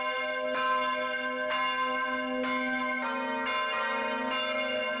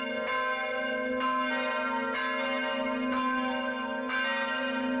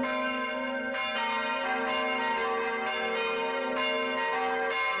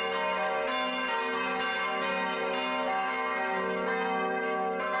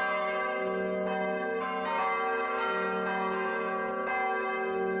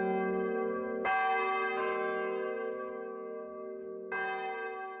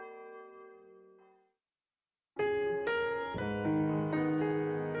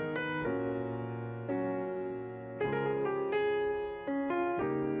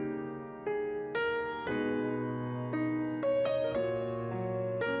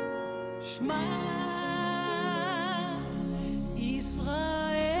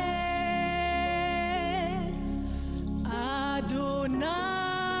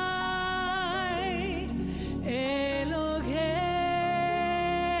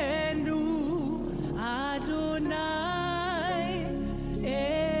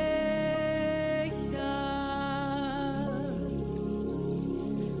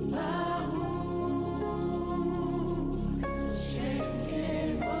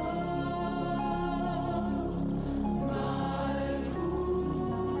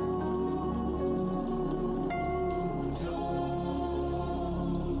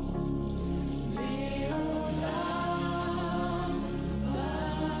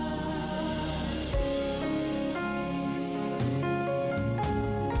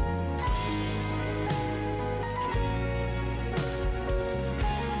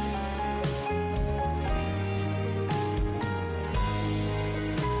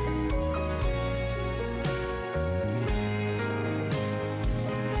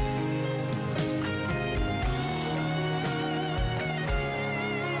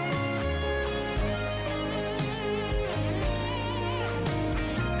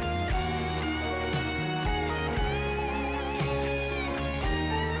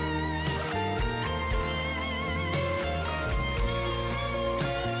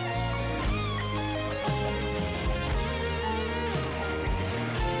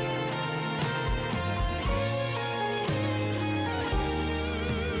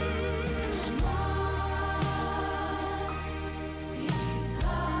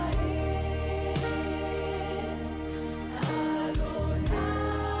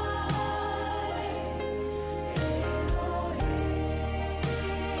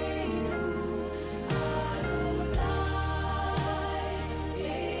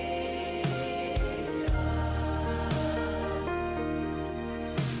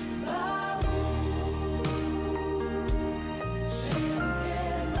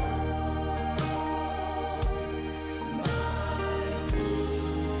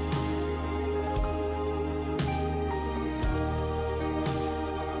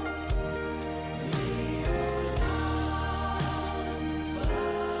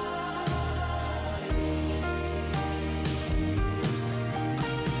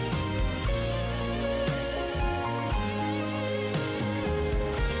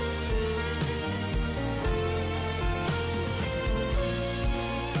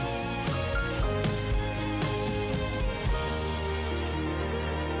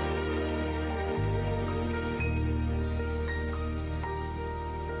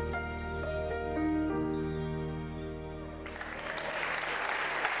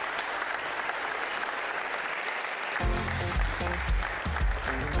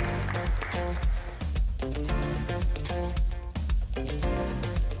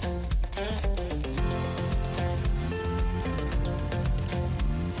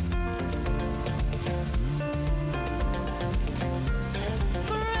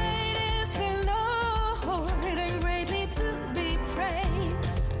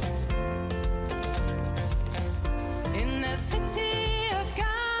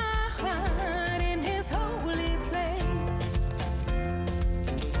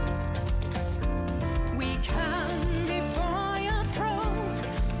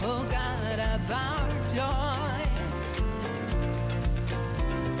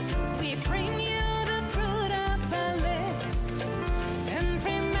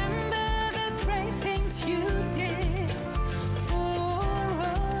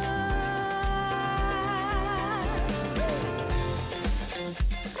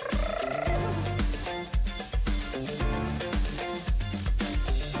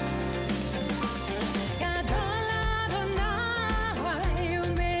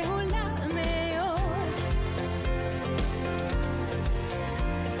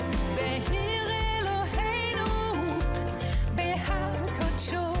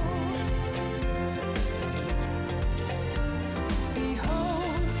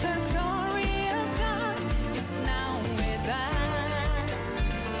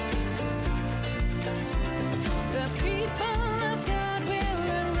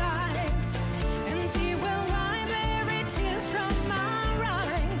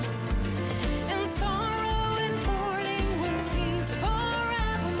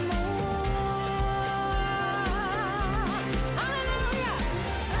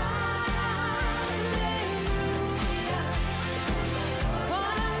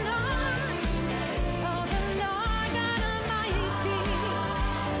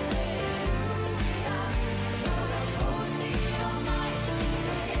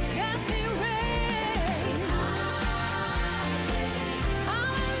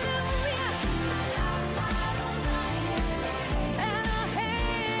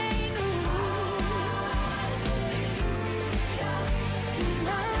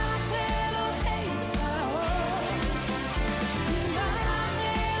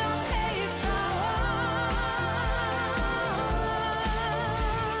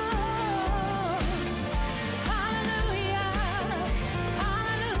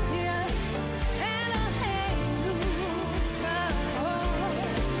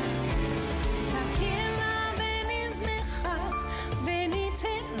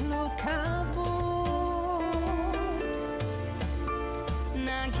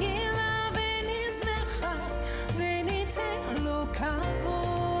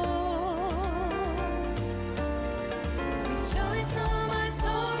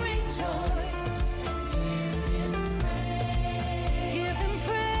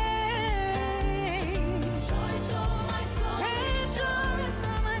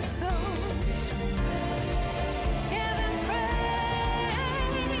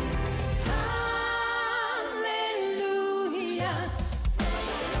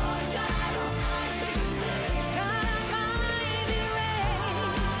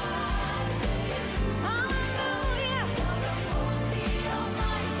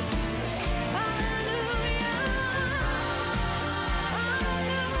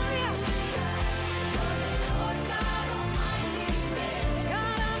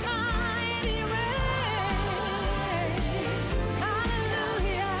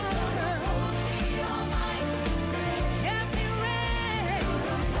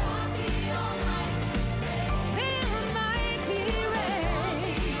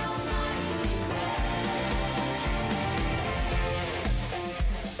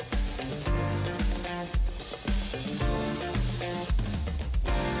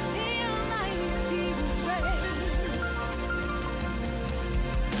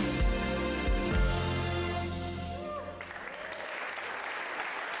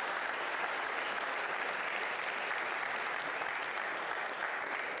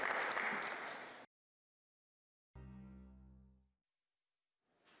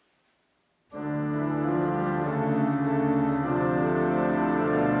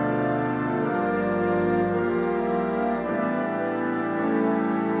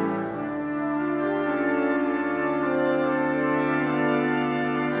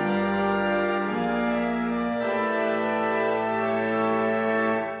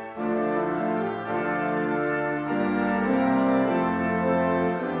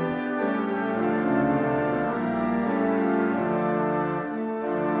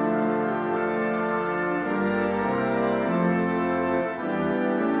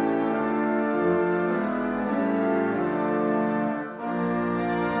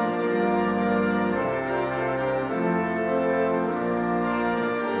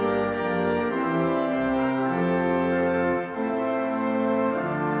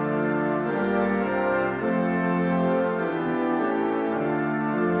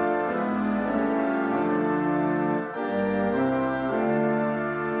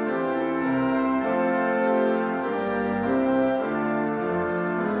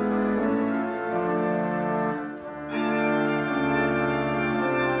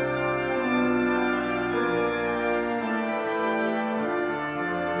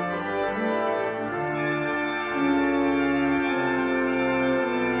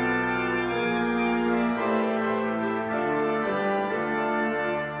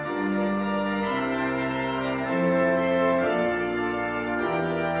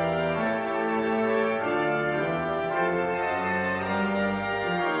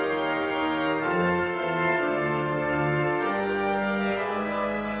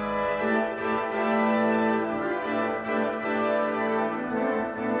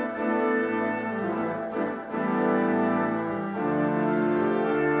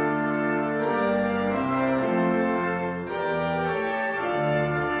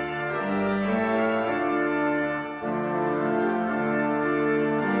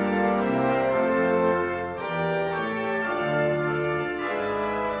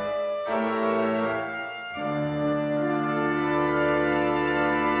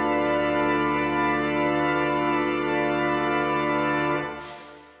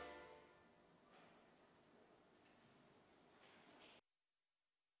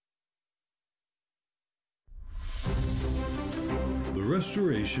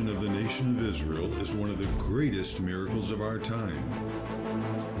 restoration of the nation of Israel is one of the greatest miracles of our time.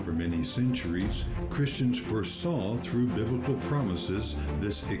 For many centuries, Christians foresaw through biblical promises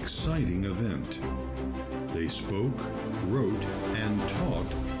this exciting event. They spoke, wrote, and taught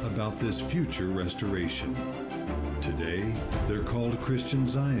about this future restoration. Today, they're called Christian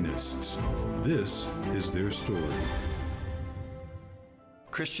Zionists. This is their story.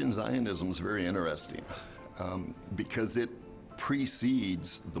 Christian Zionism is very interesting because it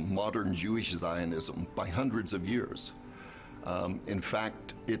precedes the modern Jewish Zionism by hundreds of years. In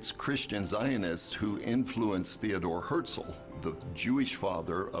fact, it's Christian Zionists who influenced Theodor Herzl, the Jewish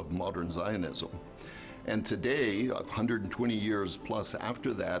father of modern Zionism. And today, 120 years plus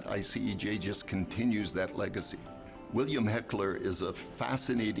after that, ICEJ just continues that legacy. William Heckler is a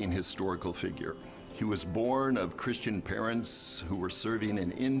fascinating historical figure. He was born of Christian parents who were serving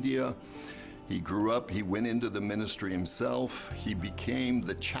in India. He grew up, he went into the ministry himself. He became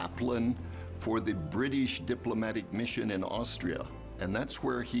the chaplain for the British diplomatic mission in Austria. And that's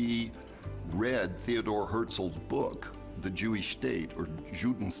where he read Theodor Herzl's book, The Jewish State, or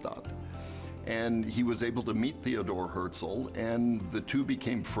Judenstaat. And he was able to meet Theodor Herzl, and the two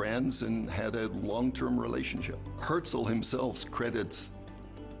became friends and had a long-term relationship. Herzl himself credits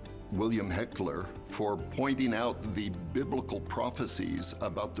William Heckler for pointing out the biblical prophecies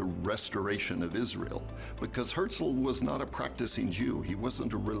about the restoration of Israel, because Herzl was not a practicing Jew. He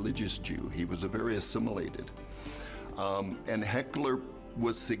wasn't a religious Jew. He was a very assimilated. And Heckler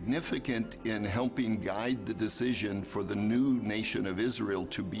was significant in helping guide the decision for the new nation of Israel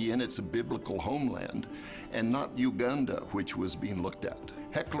to be in its biblical homeland and not Uganda, which was being looked at.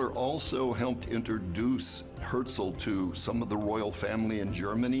 Heckler also helped introduce Herzl to some of the royal family in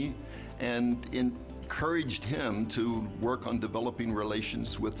Germany and encouraged him to work on developing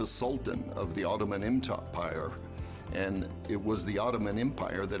relations with the Sultan of the Ottoman Empire. And it was the Ottoman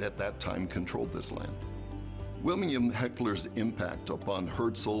Empire that at that time controlled this land. William Heckler's impact upon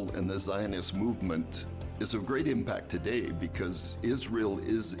Herzl and the Zionist movement is of great impact today because Israel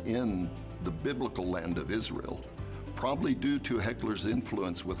is in the biblical land of Israel, probably due to Heckler's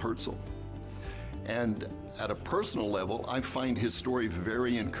influence with Herzl. And at a personal level, I find his story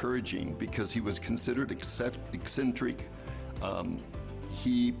very encouraging because he was considered eccentric.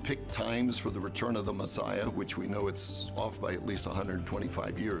 He picked times for the return of the Messiah, which we know it's off by at least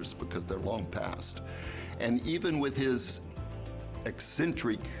 125 years because they're long past. And even with his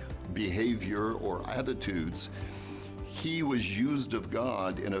eccentric behavior or attitudes, he was used of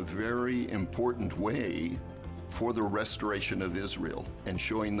God in a very important way for the restoration of Israel and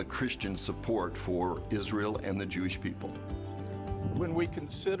showing the Christian support for Israel and the Jewish people. When we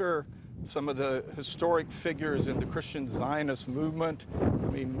consider some of the historic figures in the Christian Zionist movement, I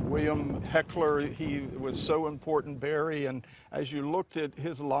mean, William Heckler, he was so important, Barry, and as you looked at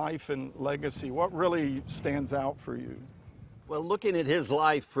his life and legacy, what really stands out for you? Well, looking at his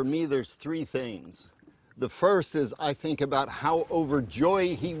life, for me, there's three things. The first is I think about how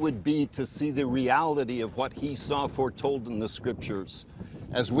overjoyed he would be to see the reality of what he saw foretold in the scriptures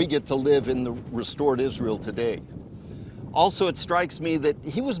as we get to live in the restored Israel today. Also, it strikes me that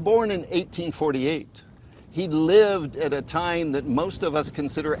he was born in 1848. He lived at a time that most of us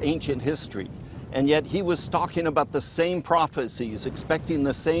consider ancient history, and yet he was talking about the same prophecies, expecting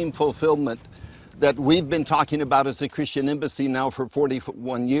the same fulfillment that we've been talking about as a Christian embassy now for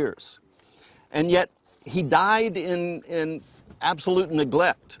 41 years. And yet, he died in absolute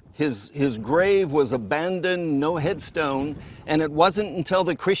neglect. His grave was abandoned, no headstone, and it wasn't until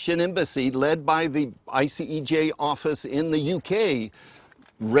the Christian embassy, led by the ICEJ office in the UK,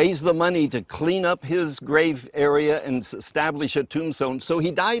 raised the money to clean up his grave area and establish a tombstone. So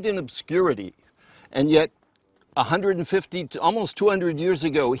he died in obscurity, and yet 150, almost 200 years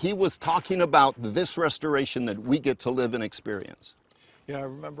ago, he was talking about this restoration that we get to live and experience. Yeah, I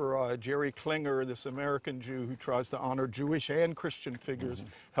remember Jerry Klinger, this American Jew who tries to honor Jewish and Christian figures,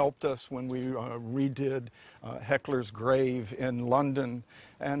 helped us when we redid Heckler's grave in London.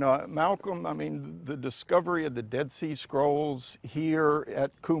 And Malcolm, I mean, the discovery of the Dead Sea Scrolls here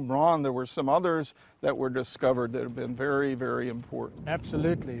at Qumran, there were some others that were discovered that have been very, very important.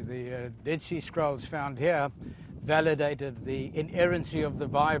 Absolutely. The Dead Sea Scrolls found here validated the inerrancy of the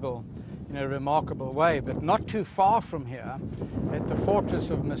Bible in a remarkable way, but not too far from here, at the fortress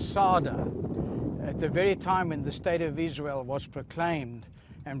of Masada, at the very time when the State of Israel was proclaimed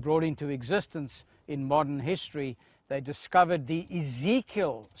and brought into existence in modern history, they discovered the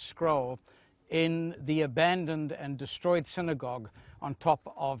Ezekiel scroll in the abandoned and destroyed synagogue on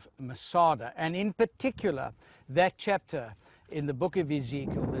top of Masada. And in particular, that chapter in the book of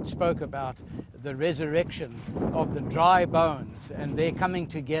Ezekiel that spoke about the resurrection of the dry bones and their coming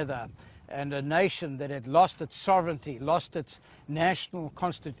together, and a nation that had lost its sovereignty, lost its national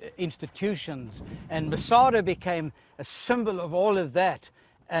institutions, and Masada became a symbol of all of that.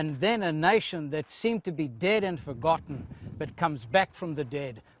 And then a nation that seemed to be dead and forgotten, but comes back from the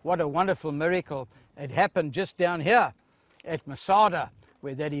dead. What a wonderful miracle. It happened just down here at Masada,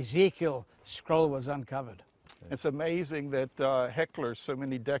 where that Ezekiel scroll was uncovered. It's amazing that Heckler, so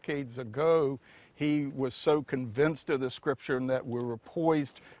many decades ago, he was so convinced of the scripture and that we were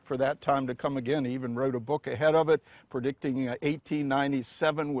poised for that time to come again. He even wrote a book ahead of it, predicting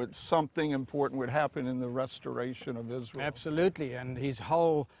 1897 would something important would happen in the restoration of Israel. Absolutely, and his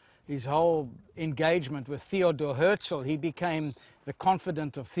whole engagement with Theodor Herzl, he became the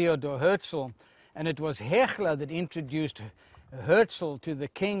confidant of Theodor Herzl, and it was Heckler that introduced Herzl to the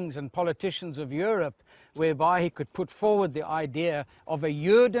kings and politicians of Europe, whereby he could put forward the idea of a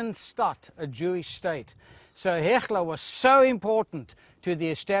Judenstaat, a Jewish state. So Heckler was so important to the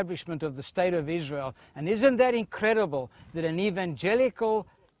establishment of the State of Israel. And isn't that incredible that an evangelical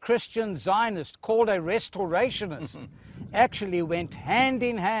Christian Zionist called a restorationist actually went hand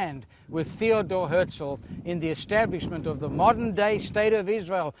in hand with Theodor Herzl in the establishment of the modern day State of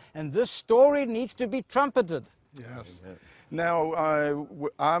Israel. And this story needs to be trumpeted. Yes. Amen. Now,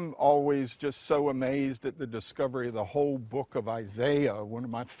 I'm always just so amazed at the discovery of the whole book of Isaiah, one of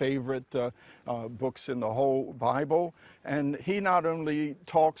my favorite books in the whole Bible. And he not only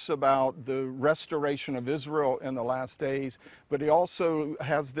talks about the restoration of Israel in the last days, but he also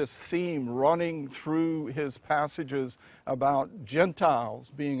has this theme running through his passages about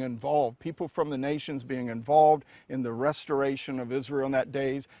Gentiles being involved, people from the nations being involved in the restoration of Israel in that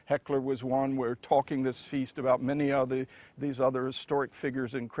days. Heckler was one. We're talking this feast about many of these other historic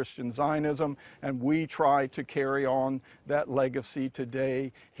figures in Christian Zionism, and we try to carry on that legacy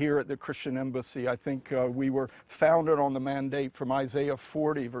today here at the Christian Embassy. I think we were founded on the mandate from Isaiah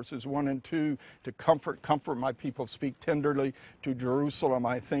 40, verses 1 and 2, to comfort my people, speak tenderly to Jerusalem.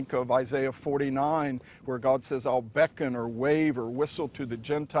 I think of Isaiah 49, where God says, I'll beckon or wave or whistle to the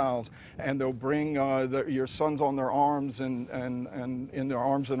Gentiles, and they'll bring your sons on their arms and in their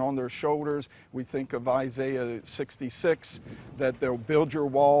arms and on their shoulders. We think of Isaiah 66, that they'll build your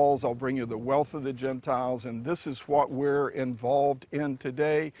walls, I'll bring you the wealth of the Gentiles, and this is what we're involved in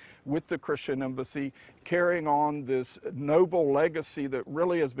today with the Christian Embassy, carrying on this noble legacy that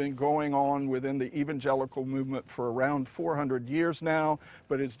really has been going on within the evangelical movement for around 400 years now,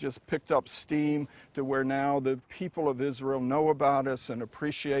 but it's just picked up steam to where now the people of Israel know about us and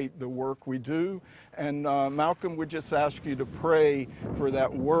appreciate the work we do. And Malcolm would just ask you to pray for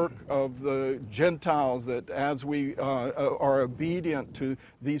that work of the Gentiles, that as we are obedient to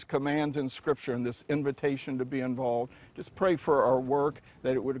these commands in Scripture and this invitation to be involved, just pray for our work,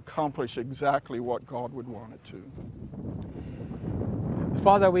 that it would accomplish exactly what God would want it to.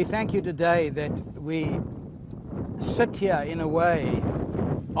 Father, we thank you today that we sit here in a way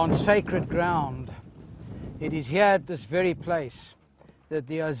on sacred ground. It is here at this very place that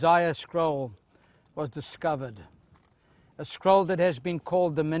the Isaiah scroll was discovered. A scroll that has been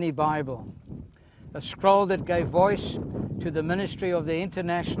called the Mini Bible. A scroll that gave voice to the ministry of the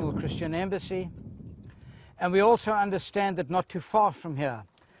International Christian Embassy. And we also understand that not too far from here,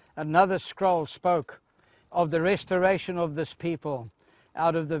 another scroll spoke of the restoration of this people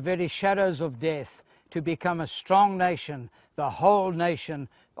out of the very shadows of death to become a strong nation, the whole nation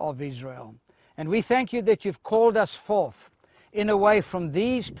of Israel. And we thank you that you've called us forth in a way from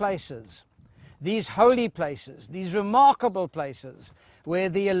these places, these holy places, these remarkable places, where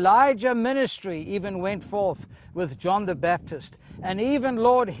the Elijah ministry even went forth with John the Baptist. And even,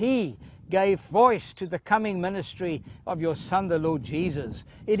 Lord, he gave voice to the coming ministry of your Son, the Lord Jesus.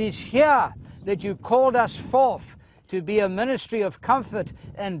 It is here that you called us forth to be a ministry of comfort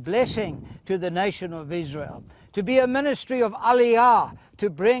and blessing to the nation of Israel, to be a ministry of Aliyah, to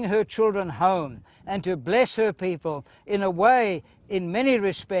bring her children home and to bless her people in a way, in many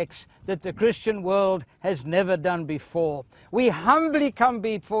respects, that the Christian world has never done before. We humbly come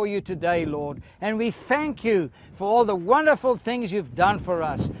before you today, Lord, and we thank you for all the wonderful things you've done for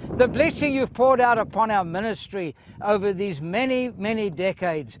us, the blessing you've poured out upon our ministry over these many, many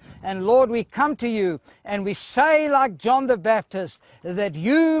decades. And Lord, we come to you and we say, like John the Baptist, that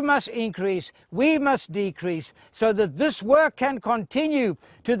you must increase, we must decrease, so that this work can continue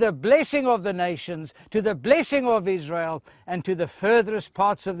to the blessing of the nations, to the blessing of Israel, and to the furthest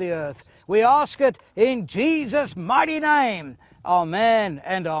parts of the earth. We ask it in Jesus' mighty name. Amen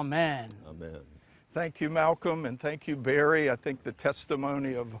and amen. Amen. Thank you, Malcolm, and thank you, Barry. I think the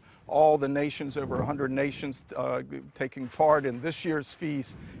testimony of all the nations, over 100 nations taking part in this year's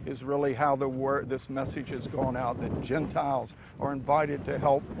feast, is really how this message has gone out, that Gentiles are invited to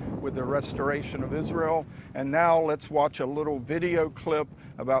help with the restoration of Israel. And now let's watch a little video clip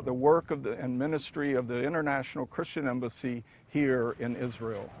about the work of and ministry of the International Christian Embassy here in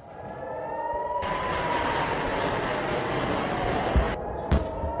Israel.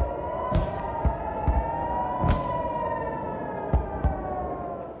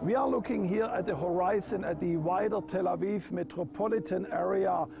 We are looking here at the horizon at the wider Tel Aviv metropolitan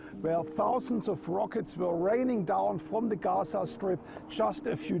area, where thousands of rockets were raining down from the Gaza Strip just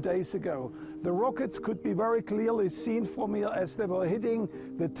a few days ago. The rockets could be very clearly seen from here as they were hitting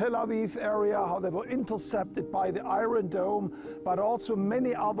the Tel Aviv area, how they were intercepted by the Iron Dome, but also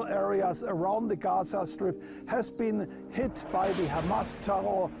many other areas around the Gaza Strip has been hit by the Hamas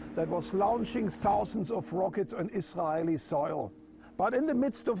terror that was launching thousands of rockets on Israeli soil. But in the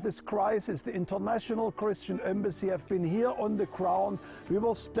midst of this crisis, the International Christian Embassy have been here on the ground. We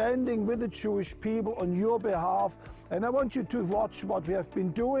were standing with the Jewish people on your behalf, and I want you to watch what we have been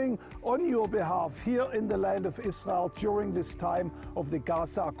doing on your behalf here in the land of Israel during this time of the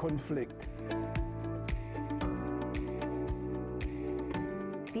Gaza conflict.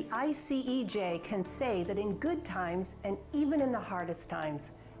 The ICEJ can say that in good times and even in the hardest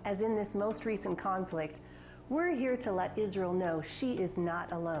times, as in this most recent conflict, we're here to let Israel know she is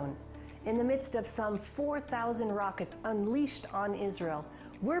not alone. In the midst of some 4,000 rockets unleashed on Israel,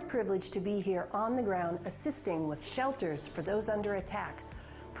 we're privileged to be here on the ground assisting with shelters for those under attack,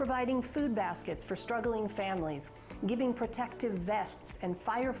 providing food baskets for struggling families, giving protective vests and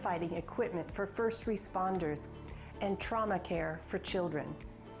firefighting equipment for first responders, and trauma care for children.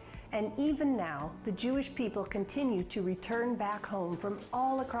 And even now, the Jewish people continue to return back home from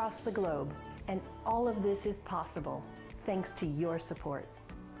all across the globe. And all of this is possible thanks to your support.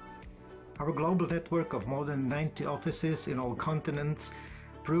 Our global network of more than 90 offices in all continents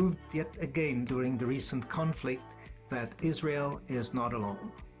proved yet again during the recent conflict that Israel is not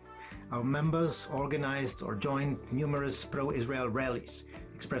alone. Our members organized or joined numerous pro-Israel rallies,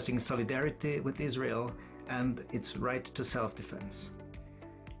 expressing solidarity with Israel and its right to self-defense.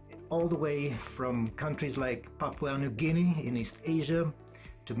 All the way from countries like Papua New Guinea in East Asia,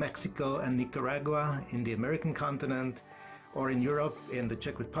 to Mexico and Nicaragua in the American continent, or in Europe in the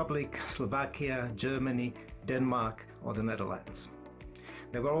Czech Republic, Slovakia, Germany, Denmark, or the Netherlands.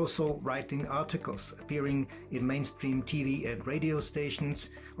 They were also writing articles, appearing in mainstream TV and radio stations,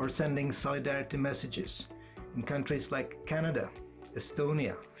 or sending solidarity messages in countries like Canada,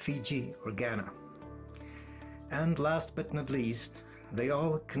 Estonia, Fiji, or Ghana. And last but not least, they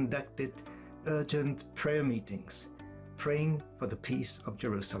all conducted urgent prayer meetings, praying for the peace of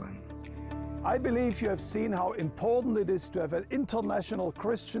Jerusalem. I believe you have seen how important it is to have an international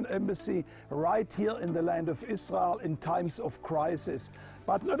Christian embassy right here in the land of Israel in times of crisis.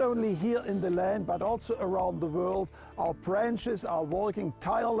 But not only here in the land, but also around the world, our branches are working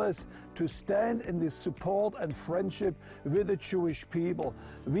tireless to stand in this support and friendship with the Jewish people.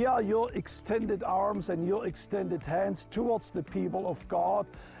 We are your extended arms and your extended hands towards the people of God.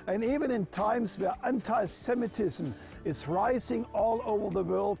 And even in times where anti-Semitism is rising all over the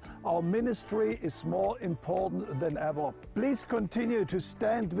world, our ministry is more important than ever. Please continue to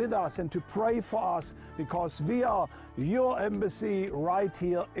stand with us and to pray for us, because we are your embassy right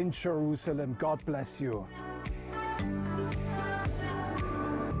here in Jerusalem. God bless you.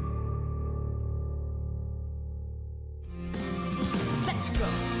 Let's go.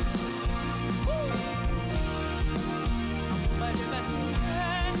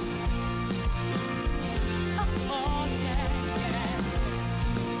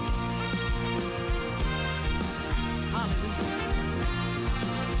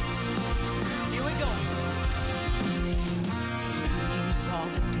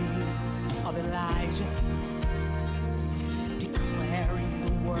 Of Elijah, declaring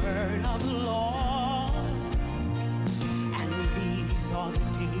the word of the Lord. And these are the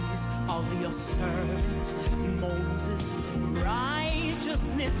days of your servant Moses,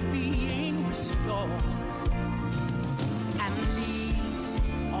 righteousness being restored. And these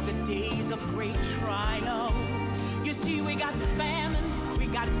are the days of great trial. You see, we got famine, we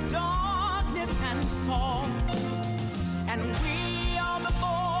got darkness and sorrow, and we are the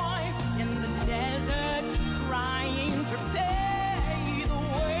boys in the desert crying, prepare the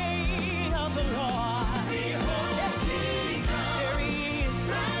way of the Lord. Behold, the King, there he is,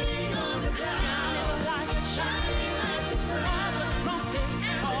 riding on the cloud, shining like the sun, and the trumpets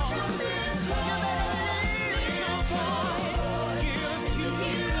call. You better lift your voice,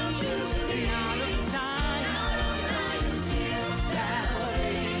 hear Jubilee, out of Zion,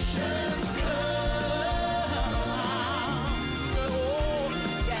 salvation.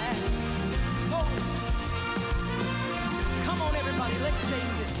 Sing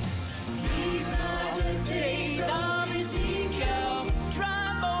this. These are the days of Ezekiel. Dry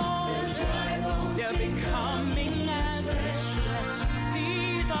bones, they're becoming as flesh.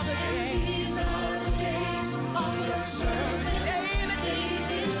 These are the days of the servant David,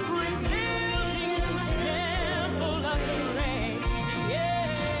 rebuilding the temple of praise.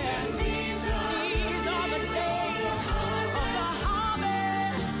 Yeah, these are the days of the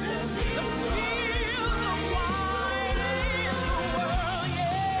harvest, the fields of wine in the world.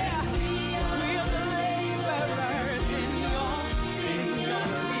 Yeah, we are the laborers in your vineyard,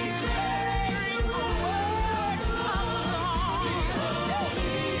 declaring the word of the Lord.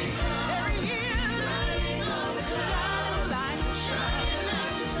 There he is, shining like the sun,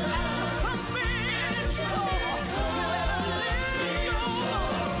 and the trumpets call.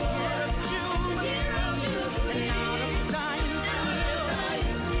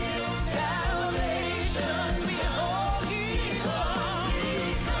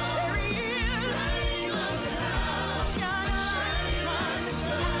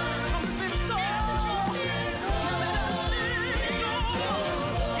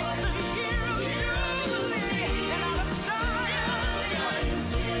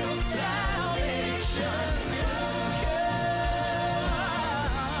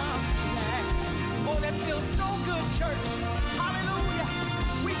 Oh, that feels so good, church. Hallelujah.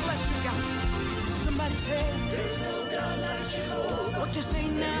 We bless you, God. Somebody say, there's no God like Jehovah. What you say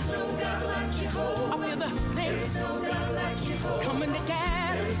now? There's no God like Jehovah. I feel the saints. There's no God like Jehovah. Coming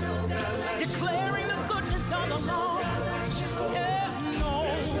together. There's no God like declaring the goodness of the Lord. Yeah, no.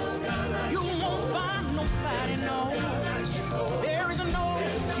 You won't find nobody, no. There is a no.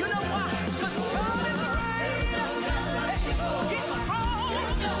 You know why? Because God is reigning. He's strong.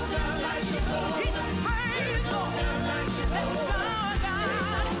 He's faithful. That's our God.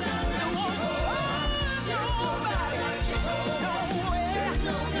 There won't find nobody. Nowhere.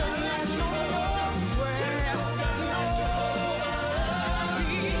 Nowhere.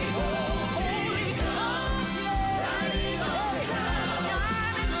 Holy comes,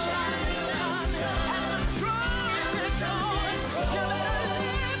 shining sun, and the trumpets going. Now let us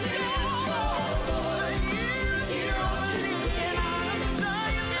lift your voice. The years jubilee and out of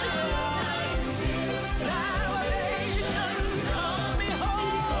Zion, salvation come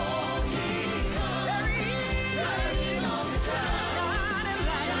behold. There he is, shining like the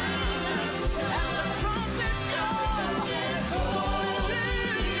sun, and the trumpets go. Go and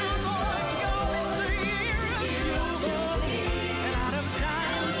lift your voice, go, it's the year of jubilee, and out of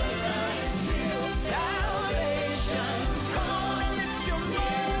Zion, salvation. Come on and lift your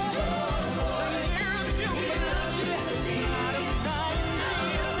voice, the year of jubilee, out of Zion,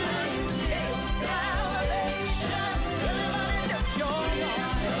 salvation. Everybody lift your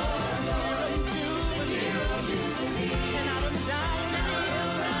voice, year of jubilee, and out of Zion,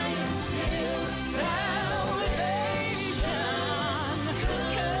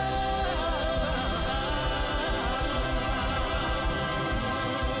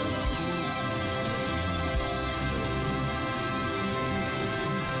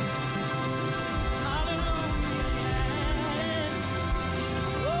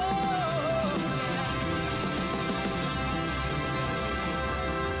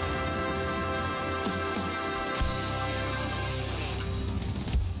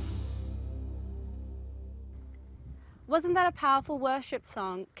 Wasn't that a powerful worship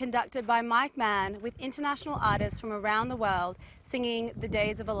song conducted by Mike Mann with international artists from around the world singing The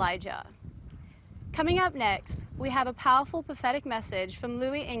Days of Elijah? Coming up next, we have a powerful prophetic message from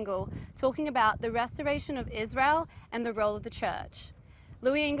Louis Engle talking about the restoration of Israel and the role of the church.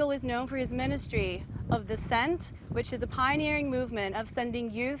 Louis Engle is known for his ministry of The Sent, which is a pioneering movement of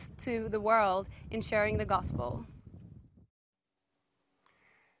sending youth to the world in sharing the gospel.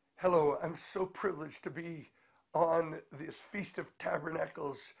 Hello, I'm so privileged to be on this Feast of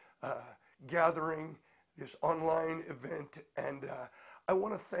Tabernacles gathering, this online event, and I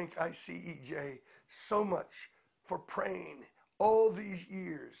want to thank ICEJ so much for praying all these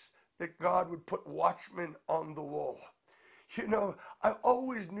years that God would put watchmen on the wall. You know, I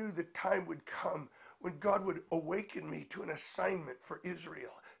always knew the time would come when God would awaken me to an assignment for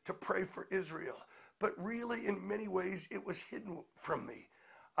Israel, to pray for Israel, but really in many ways it was hidden from me.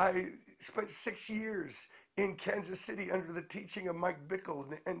 I spent 6 years in Kansas City under the teaching of Mike Bickle in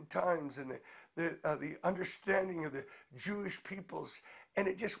the end times and the understanding of the Jewish peoples, and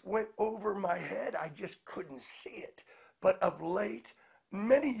it just went over my head. I just couldn't see it. But of late,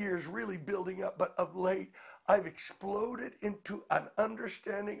 many years really building up, but of late, I've exploded into an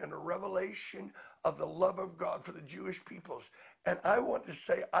understanding and a revelation of the love of God for the Jewish peoples. And I want to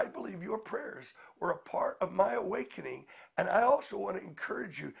say, I believe your prayers were a part of my awakening. And I also want to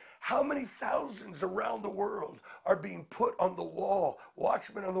encourage you, how many thousands around the world are being put on the wall,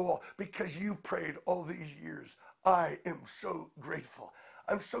 watchmen on the wall, because you've prayed all these years. I am so grateful.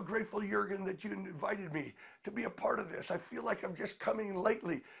 I'm so grateful, Jürgen, that you invited me to be a part of this. I feel like I'm just coming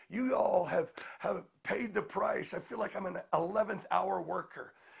lately. You all have paid the price. I feel like I'm an 11th hour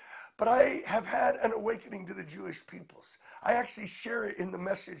worker. But I have had an awakening to the Jewish peoples. I actually share it in the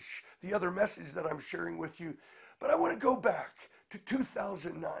message, the other message that I'm sharing with you. But I want to go back to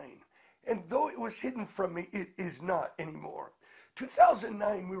 2009. And though it was hidden from me, it is not anymore.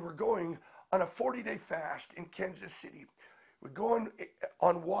 2009, we were going on a 40-day fast in Kansas City. We're going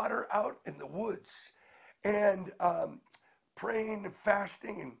on water out in the woods and praying and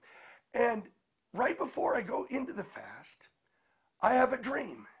fasting. And right before I go into the fast, I have a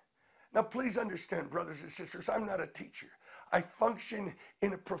dream. Now, please understand, brothers and sisters, I'm not a teacher. I function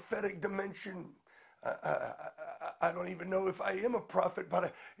in a prophetic dimension. I don't even know if I am a prophet,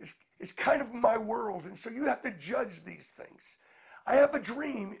 but it's kind of my world. And so you have to judge these things. I have a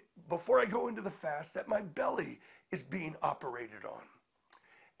dream before I go into the fast that my belly is being operated on.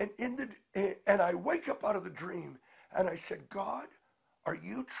 And I wake up out of the dream and I said, God, are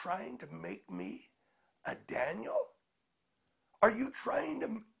you trying to make me a Daniel? Are you trying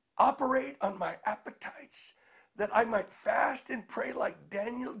to operate on my appetites that I might fast and pray like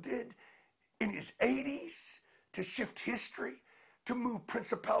Daniel did in his 80s to shift history, to move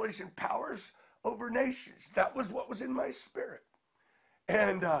principalities and powers over nations? That was what was in my spirit.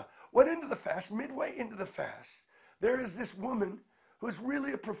 And went into the fast. Midway into the fast, there is this woman who's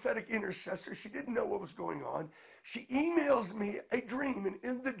really a prophetic intercessor. She didn't know what was going on. She emails me a dream, and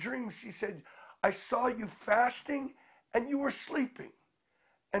in the dream she said, I saw you fasting and you were sleeping.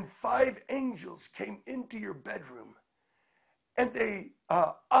 And 5 angels came into your bedroom and they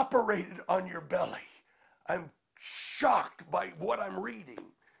operated on your belly. I'm shocked by what I'm reading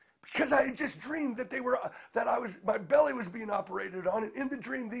because I had just dreamed that my belly was being operated on. And in the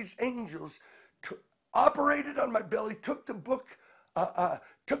dream, these angels operated on my belly, took the book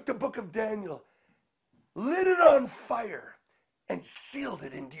of Daniel, lit it on fire, and sealed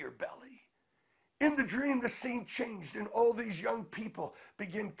it into your belly. In the dream, the scene changed, and all these young people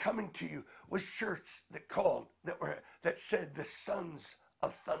began coming to you with shirts that said the Sons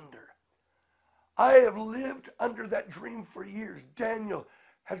of Thunder. I have lived under that dream for years. Daniel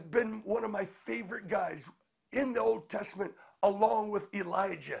has been one of my favorite guys in the Old Testament, along with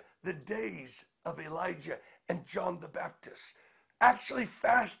Elijah, the days of Elijah and John the Baptist. Actually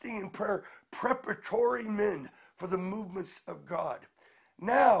fasting and prayer, preparatory men for the movements of God.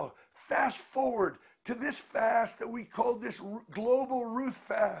 Now, fast forward to this fast that we call this global Ruth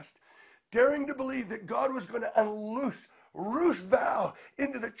fast, daring to believe that God was going to unloose Ruth's vow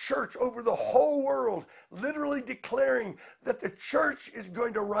into the church over the whole world, literally declaring that the church is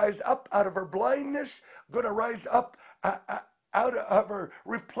going to rise up out of her blindness, going to rise up out of her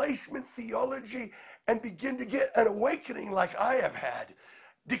replacement theology and begin to get an awakening like I have had.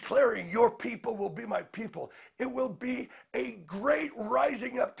 Declaring your people will be my people. It will be a great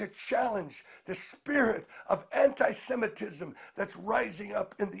rising up to challenge the spirit of anti-Semitism that's rising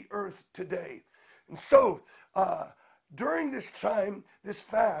up in the earth today. And so, during this time, this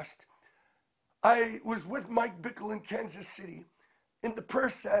fast, I was with Mike Bickle in Kansas City in the prayer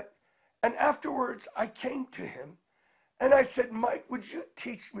set, and afterwards I came to him and I said, Mike, would you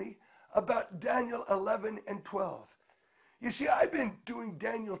teach me about Daniel 11 and 12? You see, I've been doing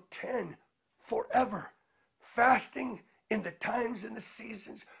Daniel 10 forever, fasting in the times and the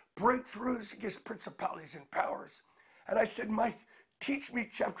seasons, breakthroughs against principalities and powers. And I said, Mike, teach me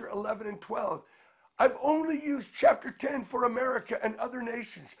chapter 11 and 12. I've only used chapter 10 for America and other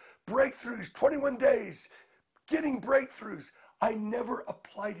nations. Breakthroughs, 21 days, getting breakthroughs. I never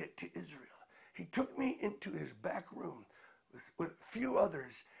applied it to Israel. He took me into his back room with a few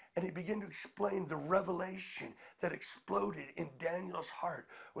others, and he began to explain the revelation that exploded in Daniel's heart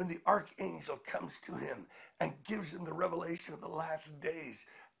when the archangel comes to him and gives him the revelation of the last days,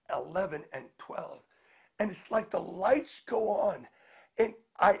 11 and 12. And it's like the lights go on, and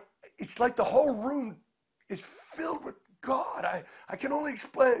it's like the whole room is filled with God. I can only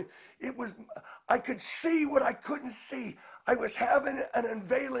explain. I could see what I couldn't see. I was having an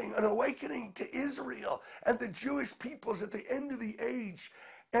unveiling, an awakening to Israel and the Jewish peoples at the end of the age.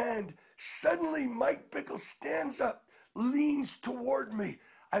 And suddenly Mike Bickle stands up, leans toward me.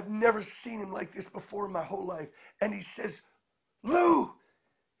 I've never seen him like this before in my whole life. And he says, Lou,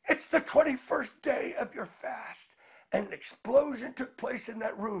 it's the 21st day of your fast. And an explosion took place in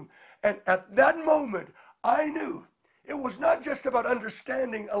that room. And at that moment, I knew It was not just about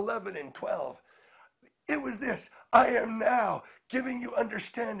understanding 11 and 12. It was this: I am now giving you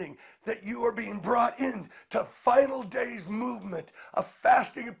understanding that you are being brought in to final days movement of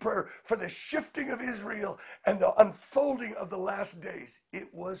fasting and prayer for the shifting of Israel and the unfolding of the last days.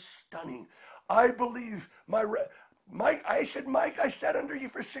 It was stunning. I believe Mike, I said, Mike, I sat under you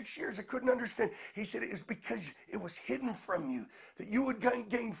for 6 years. I couldn't understand. He said, it is because it was hidden from you, that you would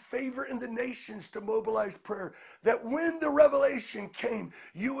gain favor in the nations to mobilize prayer, that when the revelation came,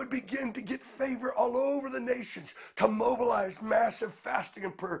 you would begin to get favor all over the nations to mobilize massive fasting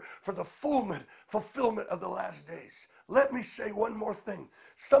and prayer for the fulfillment of the last days. Let me say one more thing.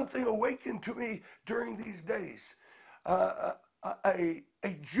 Something awakened to me during these days. A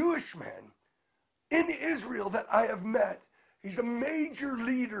Jewish man in Israel that I have met. He's a major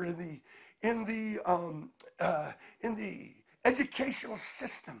leader in the educational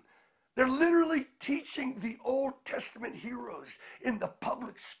system. They're literally teaching the Old Testament heroes in the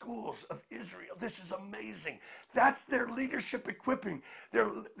public schools of Israel. This is amazing. That's their leadership equipping.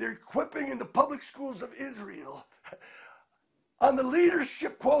 They're equipping in the public schools of Israel on the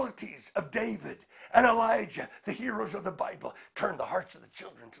leadership qualities of David and Elijah, the heroes of the Bible. Turn the hearts of the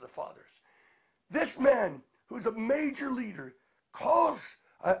children to the fathers. This man, who's a major leader, calls.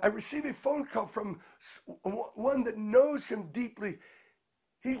 I received a phone call from one that knows him deeply.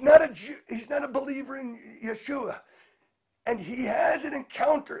 He's not a Jew, he's not a believer in Yeshua. And he has an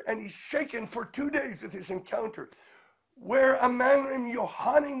encounter, and he's shaken for 2 days with his encounter, where a man named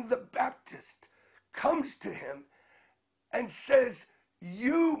Yohanan the Baptist comes to him and says,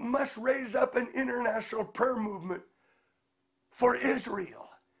 you must raise up an international prayer movement for Israel.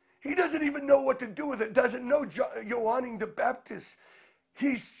 He doesn't even know what to do with it, doesn't know Yohanan the Baptist.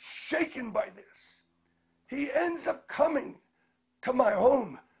 He's shaken by this. He ends up coming to my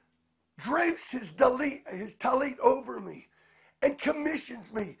home, drapes his talit over me, and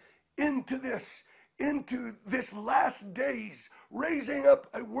commissions me into this last days, raising up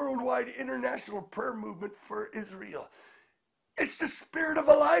a worldwide international prayer movement for Israel. It's the spirit of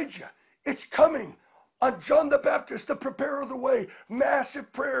Elijah. It's coming on John the Baptist, the preparer of the way,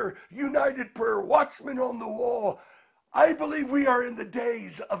 massive prayer, united prayer, watchmen on the wall. I believe we are in the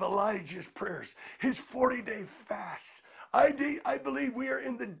days of Elijah's prayers, his 40-day fast. I believe we are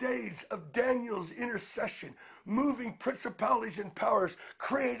in the days of Daniel's intercession, moving principalities and powers,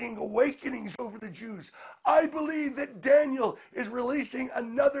 creating awakenings over the Jews. I believe that Daniel is releasing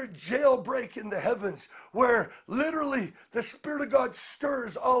another jailbreak in the heavens, where literally the Spirit of God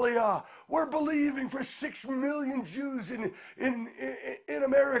stirs Aliyah. We're believing for 6 million Jews in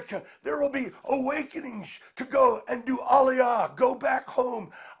America. There will be awakenings to go and do Aliyah, go back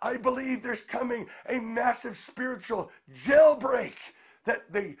home. I believe there's coming a massive spiritual jailbreak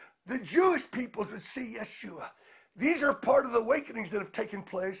that the Jewish peoples would see Yeshua. These are part of the awakenings that have taken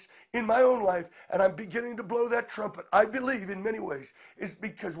place in my own life, and I'm beginning to blow that trumpet. I believe in many ways it's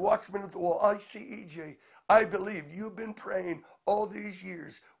because Watchmen at the Wall, ICEJ, I believe you've been praying all these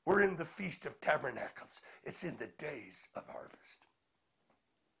years. We're in the Feast of Tabernacles. It's in the days of harvest.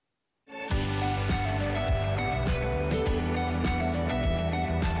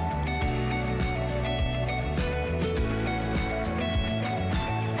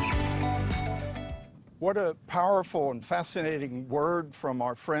 What a powerful and fascinating word from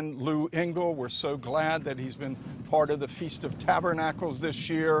our friend Lou Engle. We're so glad that he's been part of the Feast of Tabernacles this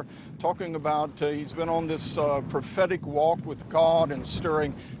year, talking about he's been on this prophetic walk with God and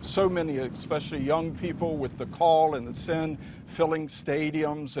stirring so many, especially young people, with the call and the sin, filling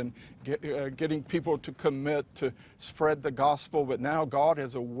stadiums and getting people to commit to spread the gospel. But now God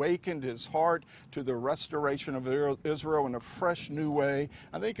has awakened his heart to the restoration of Israel in a fresh new way.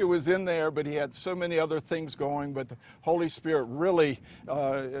 I think it was in there, but he had so many other things going, but the Holy Spirit really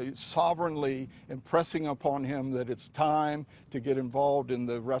sovereignly impressing upon him that it's time to get involved in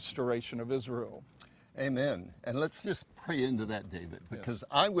the restoration of Israel. Amen. And let's just pray into that, David, because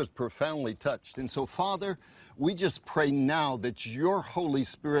I was profoundly touched. And so, Father, we just pray now that your Holy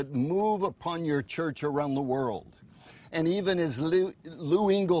Spirit move upon your church around the world. And even as Lou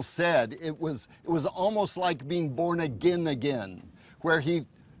Engle said, it was almost like being born again, where he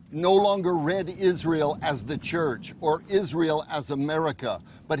no longer read Israel as the church or Israel as America,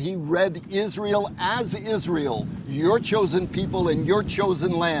 but he read Israel as Israel, your chosen people and your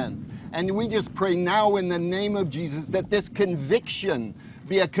chosen land. And we just pray now in the name of Jesus that this conviction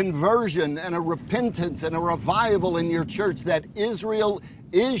be a conversion and a repentance and a revival in your church, that Israel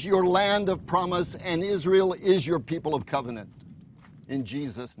is your land of promise and Israel is your people of covenant. In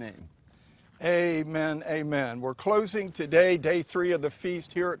Jesus' name. Amen, amen. We're closing today, day 3 of the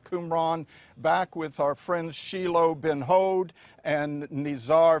feast here at Qumran, back with our friends Shiloh Ben Hod and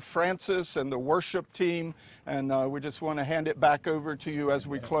Nizar Francis and the worship team. And we just want to hand it back over to you as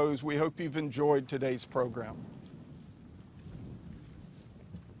we close. We hope you've enjoyed today's program.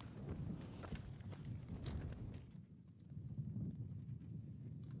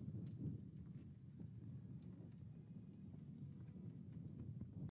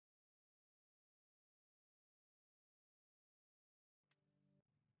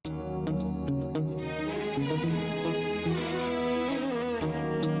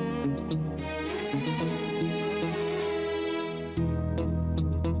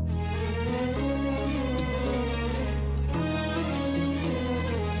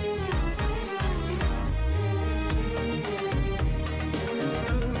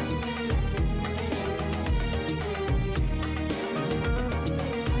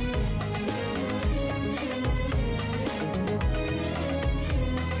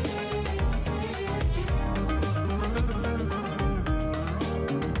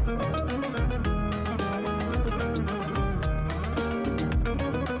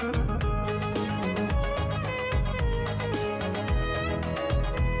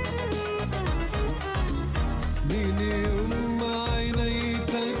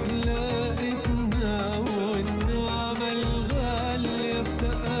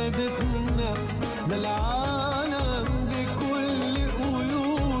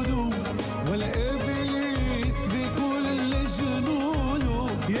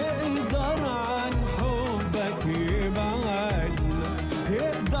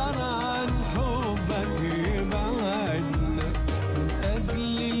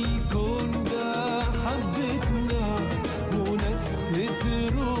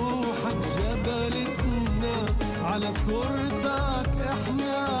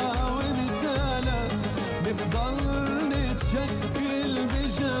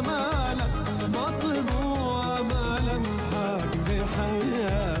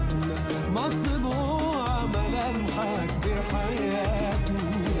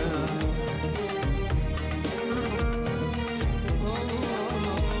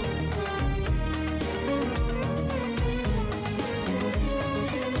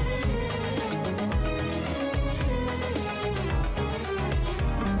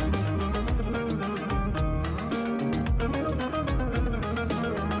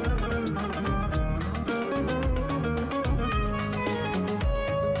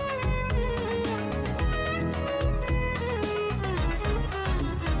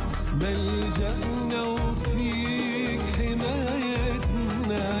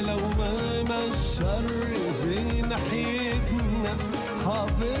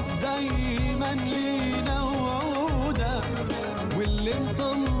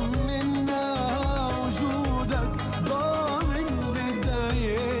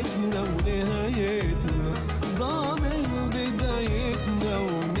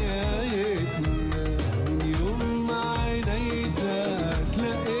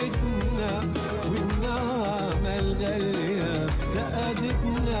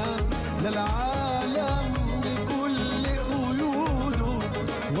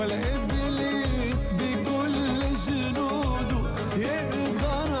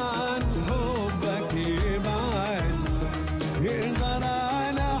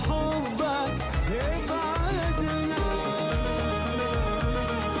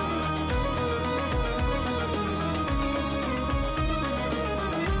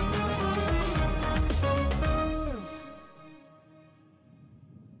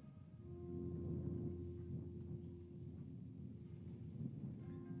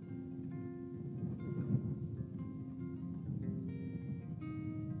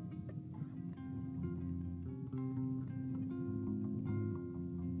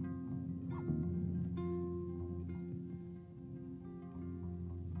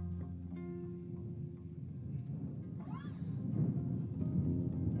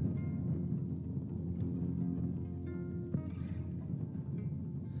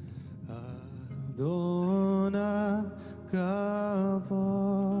 Adonai Kavod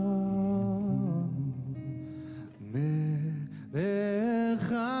Melech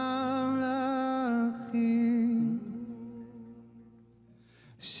HaMelachim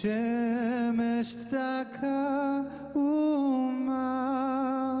Shemesh tzedaka u'ma'apeh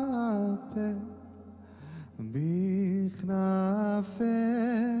bichnafeh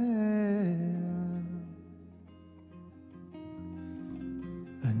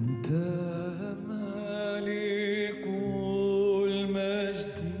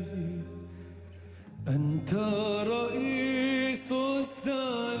أنت رئيس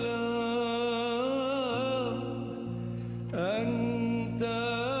السلام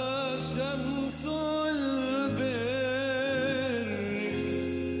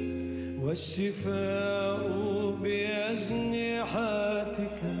والشفاء بأجنحتك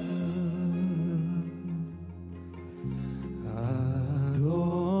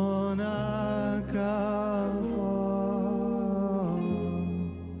أدونك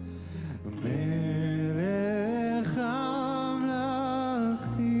ملך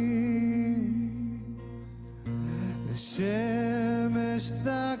המלכים לשמש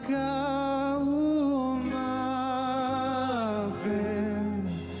צדקה ומרפא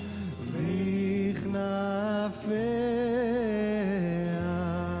בכנפיה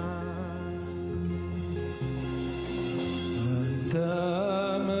أنت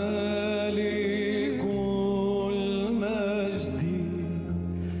ملك المجد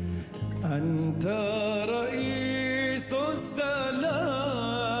أنت رئيس السلام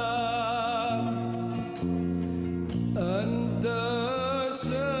أنت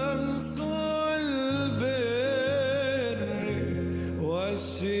شمس البر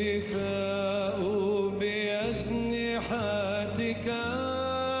والشفاء بأجنحتك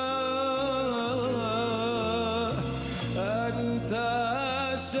أنت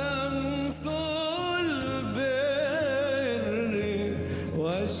شمس البر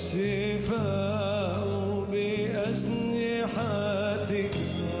والشفاء بأجنحتك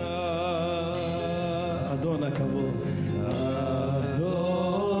أدونك أبو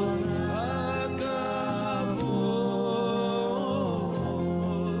أدونك أبو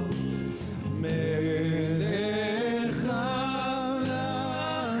ملك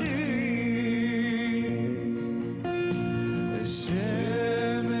המלכים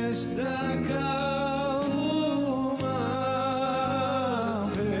השמש צדקה ומרפא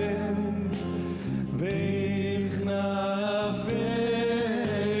בכנפיה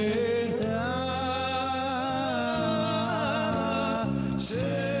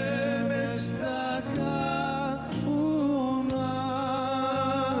שמש צדקה ומרפא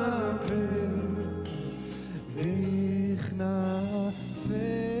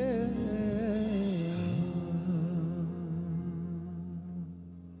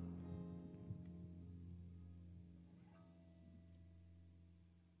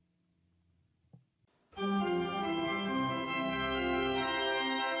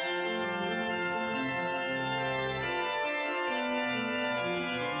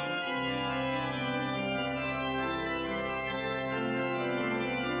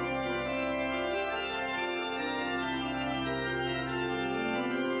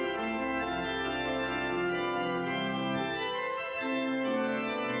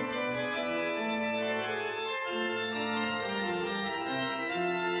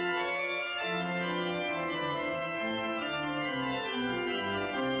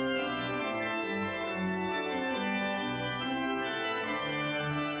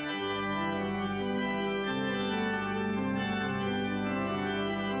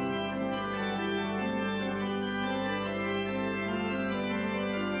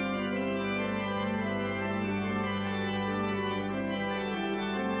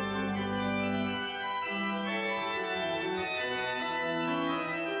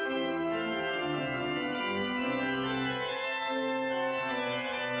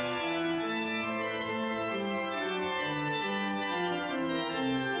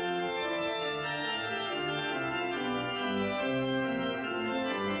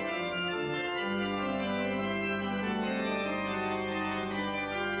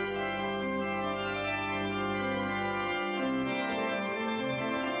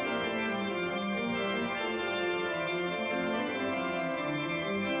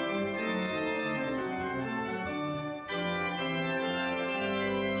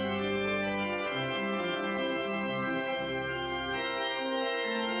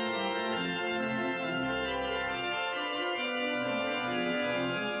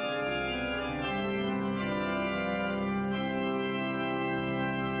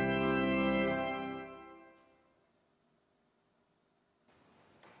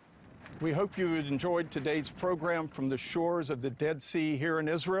We hope you enjoyed today's program from the shores of the Dead Sea here in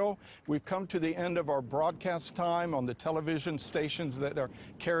Israel. We've come to the end of our broadcast time on the television stations that are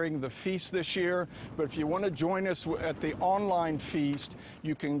carrying the feast this year. But if you want to join us at the online feast,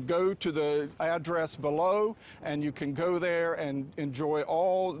 you can go to the address below and you can go there and enjoy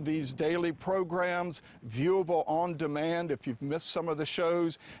all these daily programs, viewable on demand. If you've missed some of the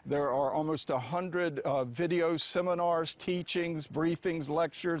shows, there are almost 100 video seminars, teachings, briefings,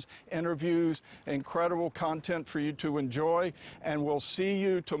 lectures, interviews, incredible content for you to enjoy. And we'll see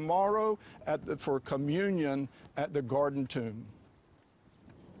you tomorrow for communion at the Garden Tomb.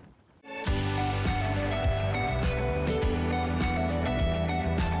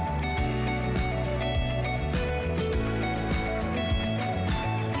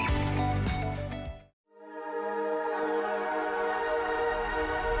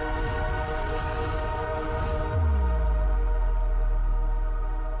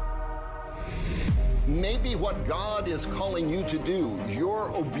 maybe what God is calling you to do,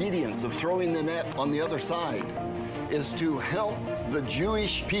 your obedience of throwing the net on the other side, is to help the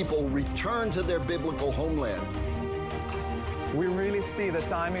Jewish people return to their biblical homeland. We really see the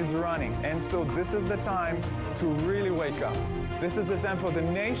time is running, and so this is the time to really wake up. This is the time for the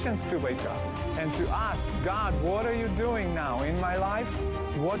nations to wake up and to ask, God, what are you doing now in my life?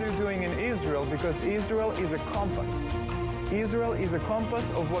 What are you doing in Israel? Because Israel is a compass. Israel is a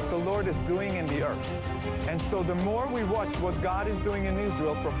compass of what the Lord is doing in the earth. And so the more we watch what God is doing in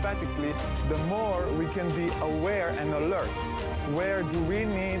Israel prophetically, the more we can be aware and alert. Where do we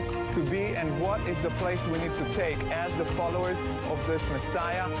need to be, and what is the place we need to take as the followers of this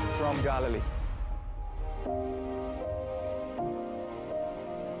Messiah from Galilee?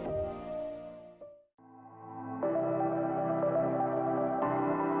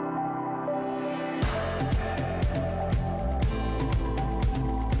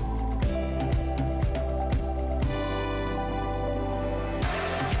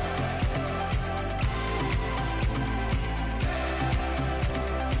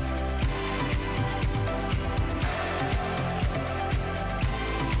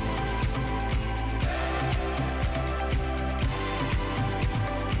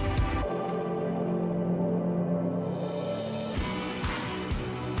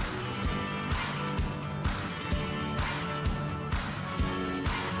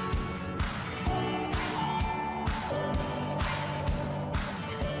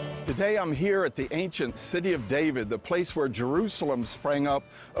 Today I'm here at the ancient city of David, the place where Jerusalem sprang up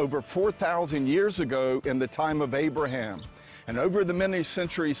over 4,000 years ago in the time of Abraham. And over the many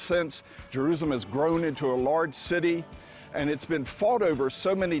centuries since, Jerusalem has grown into a large city, and it's been fought over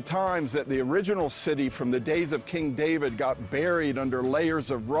so many times that the original city from the days of King David got buried under layers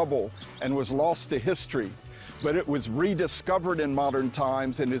of rubble and was lost to history. But it was rediscovered in modern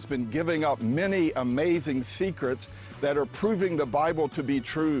times and has been giving up many amazing secrets that are proving the Bible to be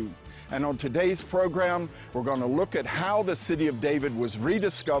true. And on today's program, we're going to look at how the city of David was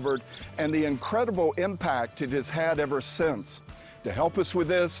rediscovered and the incredible impact it has had ever since. To help us with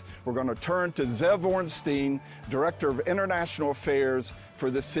this, we're going to turn to Zev Ornstein, Director of International Affairs for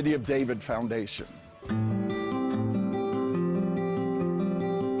the City of David Foundation.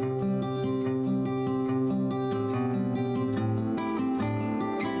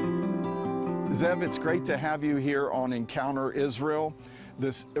 Zev, it's great to have you here on Encounter Israel.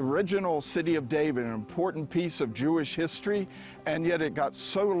 This original city of David, an important piece of Jewish history, and yet it got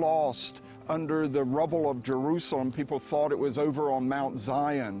so lost under the rubble of Jerusalem. People thought it was over on Mount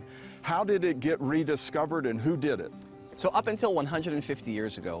Zion. How did it get rediscovered, and who did it? So up until 150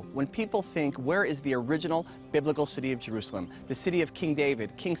 years ago, when people think, where is the original biblical city of Jerusalem, the city of King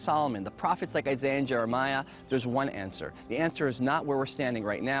David, King Solomon, the prophets like Isaiah and Jeremiah, there's one answer. The answer is not where we're standing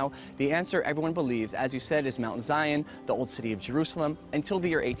right now. The answer, everyone believes, as you said, is Mount Zion, the old city of Jerusalem, until the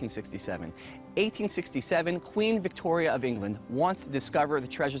year 1867. 1867, Queen Victoria of England wants to discover the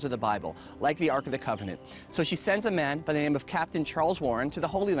treasures of the Bible, like the Ark of the Covenant. So she sends a man by the name of Captain Charles Warren to the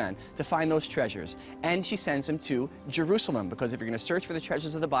Holy Land to find those treasures. And she sends him to Jerusalem, because if you're going to search for the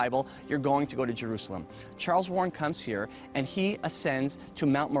treasures of the Bible, you're going to go to Jerusalem. Charles Warren comes here, and he ascends to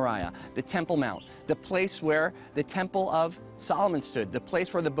Mount Moriah, the Temple Mount, the place where the Temple of Solomon stood, the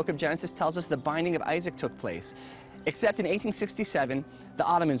place where the book of Genesis tells us the binding of Isaac took place. Except in 1867, the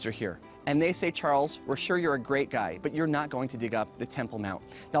Ottomans are here. And they say, Charles, we're sure you're a great guy, but you're not going to dig up the Temple Mount.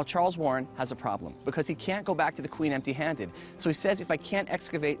 Now, Charles Warren has a problem, because he can't go back to the Queen empty-handed. So he says, if I can't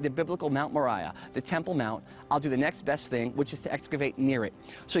excavate the biblical Mount Moriah, the Temple Mount, I'll do the next best thing, which is to excavate near it.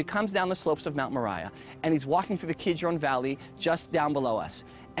 So he comes down the slopes of Mount Moriah, and he's walking through the Kidron Valley just down below us.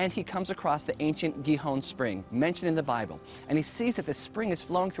 And he comes across the ancient Gihon Spring, mentioned in the Bible. And he sees that the spring is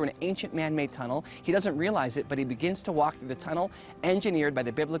flowing through an ancient man-made tunnel. He doesn't realize it, but he begins to walk through the tunnel, engineered by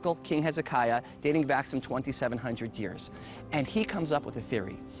the biblical King Hezekiah, dating back some 2,700 years. And he comes up with a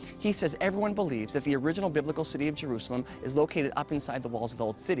theory. He says everyone believes that the original biblical city of Jerusalem is located up inside the walls of the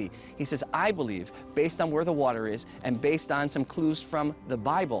old city. He says, I believe, based on where the water is, and based on some clues from the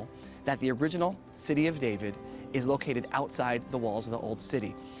Bible, that the original city of David is located outside the walls of the old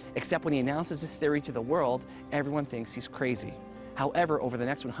city. Except when he announces this theory to the world, everyone thinks he's crazy. However, over the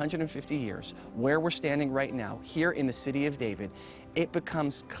next 150 years, where we're standing right now, here in the city of David, it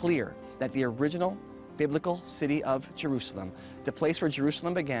becomes clear that the original biblical city of Jerusalem, the place where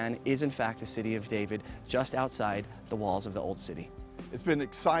Jerusalem began, is in fact the city of David, just outside the walls of the old city. It's been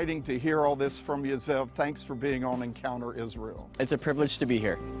exciting to hear all this from you, Zev. Thanks for being on Encounter Israel. It's a privilege to be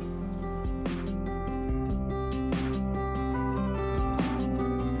here.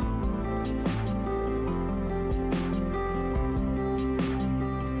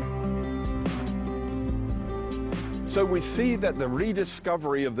 So we see that the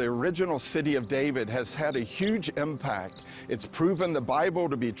rediscovery of the original city of David has had a huge impact. It's proven the Bible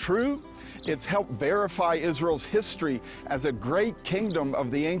to be true. It's helped verify Israel's history as a great kingdom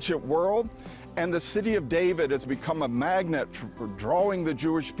of the ancient world. And the city of David has become a magnet for drawing the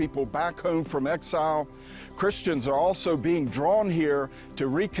Jewish people back home from exile. Christians are also being drawn here to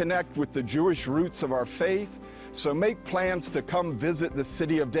reconnect with the Jewish roots of our faith. So make plans to come visit the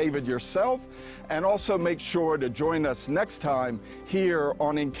city of David yourself, and also make sure to join us next time here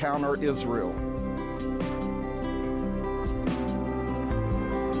on Encounter Israel.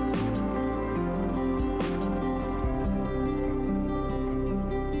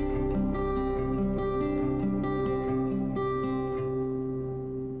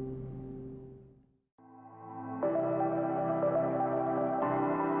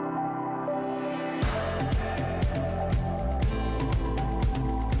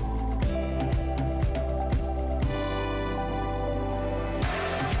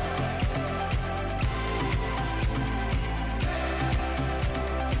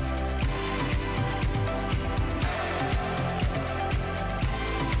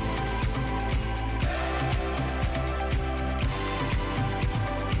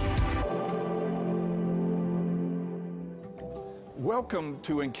 Welcome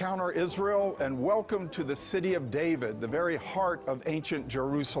to Encounter Israel, and welcome to the city of David, the very heart of ancient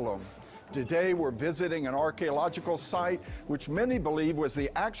Jerusalem. Today we're visiting an archaeological site which many believe was the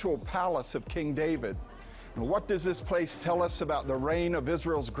actual palace of King David. And what does this place tell us about the reign of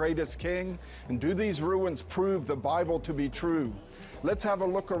Israel's greatest king? And do these ruins prove the Bible to be true? Let's have a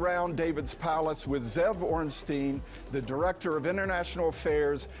look around David's palace with Zev Ornstein, the Director of International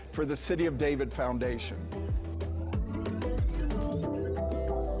Affairs for the City of David Foundation.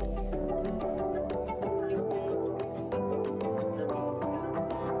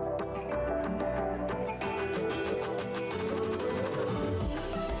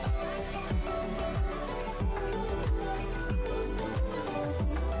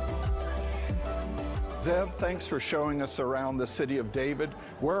 Zev, thanks for showing us around the city of David.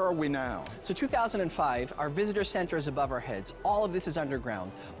 Where are we now? So 2005, our visitor center is above our heads. All of this is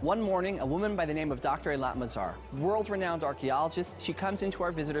underground. One morning, a woman by the name of Dr. Eilat Mazar, world-renowned archaeologist, she comes into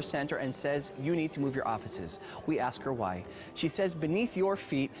our visitor center and says, you need to move your offices. We ask her why. She says, beneath your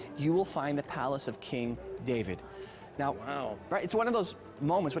feet, you will find the palace of King David. Now, wow. Right, it's one of those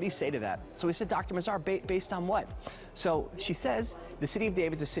moments. What do you say to that? So we said, Dr. Mazar, based on what? So she says, the city of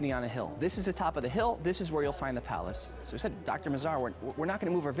David is a city on a hill. This is the top of the hill. This is where you'll find the palace. So we said, Dr. Mazar, we're not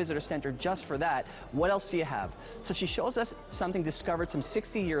going to move our visitor center just for that. What else do you have? So she shows us something discovered some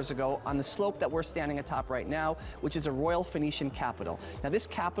 60 years ago on the slope that we're standing atop right now, which is a royal Phoenician capital. Now, this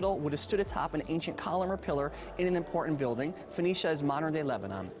capital would have stood atop an ancient column or pillar in an important building. Phoenicia is modern-day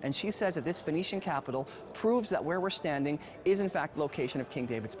Lebanon. And she says that this Phoenician capital proves that where we're standing is, in fact, the location of King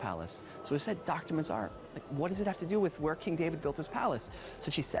David's palace. So we said, Dr. Mazar, like, what does it have to do with where King David built his palace?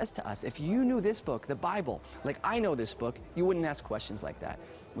 So she says to us, if you knew this book, the Bible, like I know this book, you wouldn't ask questions like that.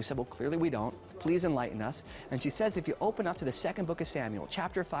 We said, well, clearly we don't. Please enlighten us. And she says, if you open up to the second book of Samuel,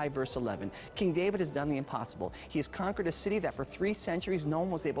 chapter 5, verse 11, King David has done the impossible. He has conquered a city that for 3 centuries no one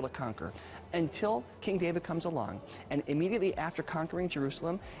was able to conquer, until King David comes along. And immediately after conquering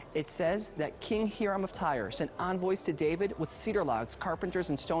Jerusalem, it says that King Hiram of Tyre sent envoys to David with cedar logs, carpenters,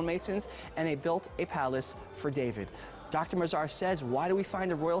 and stonemasons, and they built a palace for David. Dr. Mazar says, why do we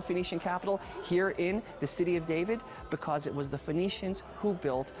find the royal Phoenician capital here in the city of David? Because it was the Phoenicians who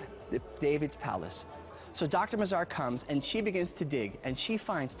built David's palace. So Dr. Mazar comes and she begins to dig, and she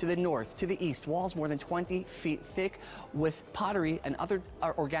finds to the north, to the east, walls more than 20 feet thick with pottery and other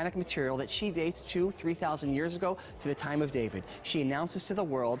organic material that she dates to 3,000 years ago, to the time of David. She announces to the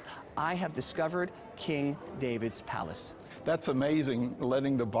world, I have discovered King David's palace. That's amazing,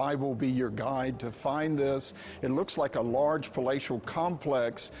 letting the Bible be your guide to find this. It looks like a large palatial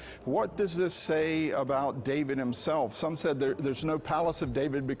complex. What does this say about David himself? Some said there's no palace of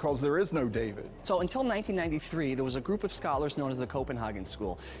David because there is no David. So until 1993, there was a group of scholars known as the Copenhagen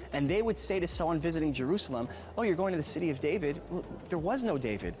School, and they would say to someone visiting Jerusalem, oh, you're going to the city of David? Well, there was no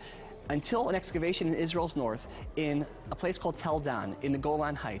David. Until an excavation in Israel's north, in a place called Tel Dan, in the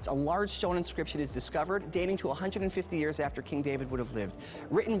Golan Heights, a large stone inscription is discovered dating to 150 years after King David would have lived,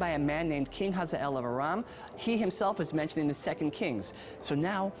 written by a man named King Hazael of Aram. He himself is mentioned in the 2 Kings. So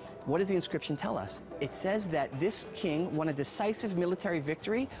now, what does the inscription tell us? It says that this king won a decisive military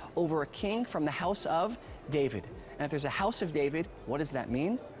victory over a king from the house of David. And if there's a house of David, what does that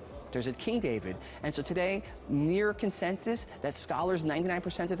mean? chapters at King David. And so today, near consensus that scholars,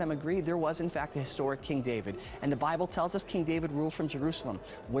 99% of them agree, there was in fact a historic King David. And the Bible tells us King David ruled from Jerusalem.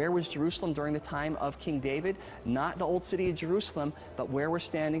 Where was Jerusalem during the time of King David? Not the old city of Jerusalem, but where we're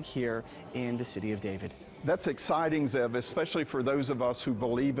standing here in the city of David. That's exciting, Zev, especially for those of us who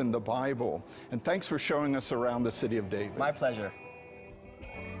believe in the Bible. And thanks for showing us around the city of David. My pleasure.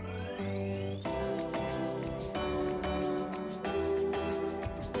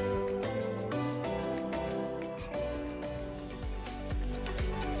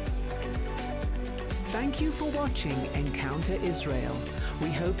 Thank you for watching Encounter Israel. We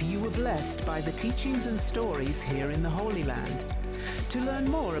hope you were blessed by the teachings and stories here in the Holy Land. To learn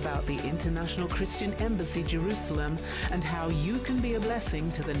more about the International Christian Embassy Jerusalem and how you can be a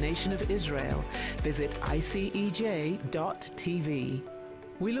blessing to the nation of Israel, visit icej.tv.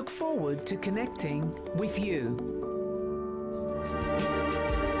 We look forward to connecting with you.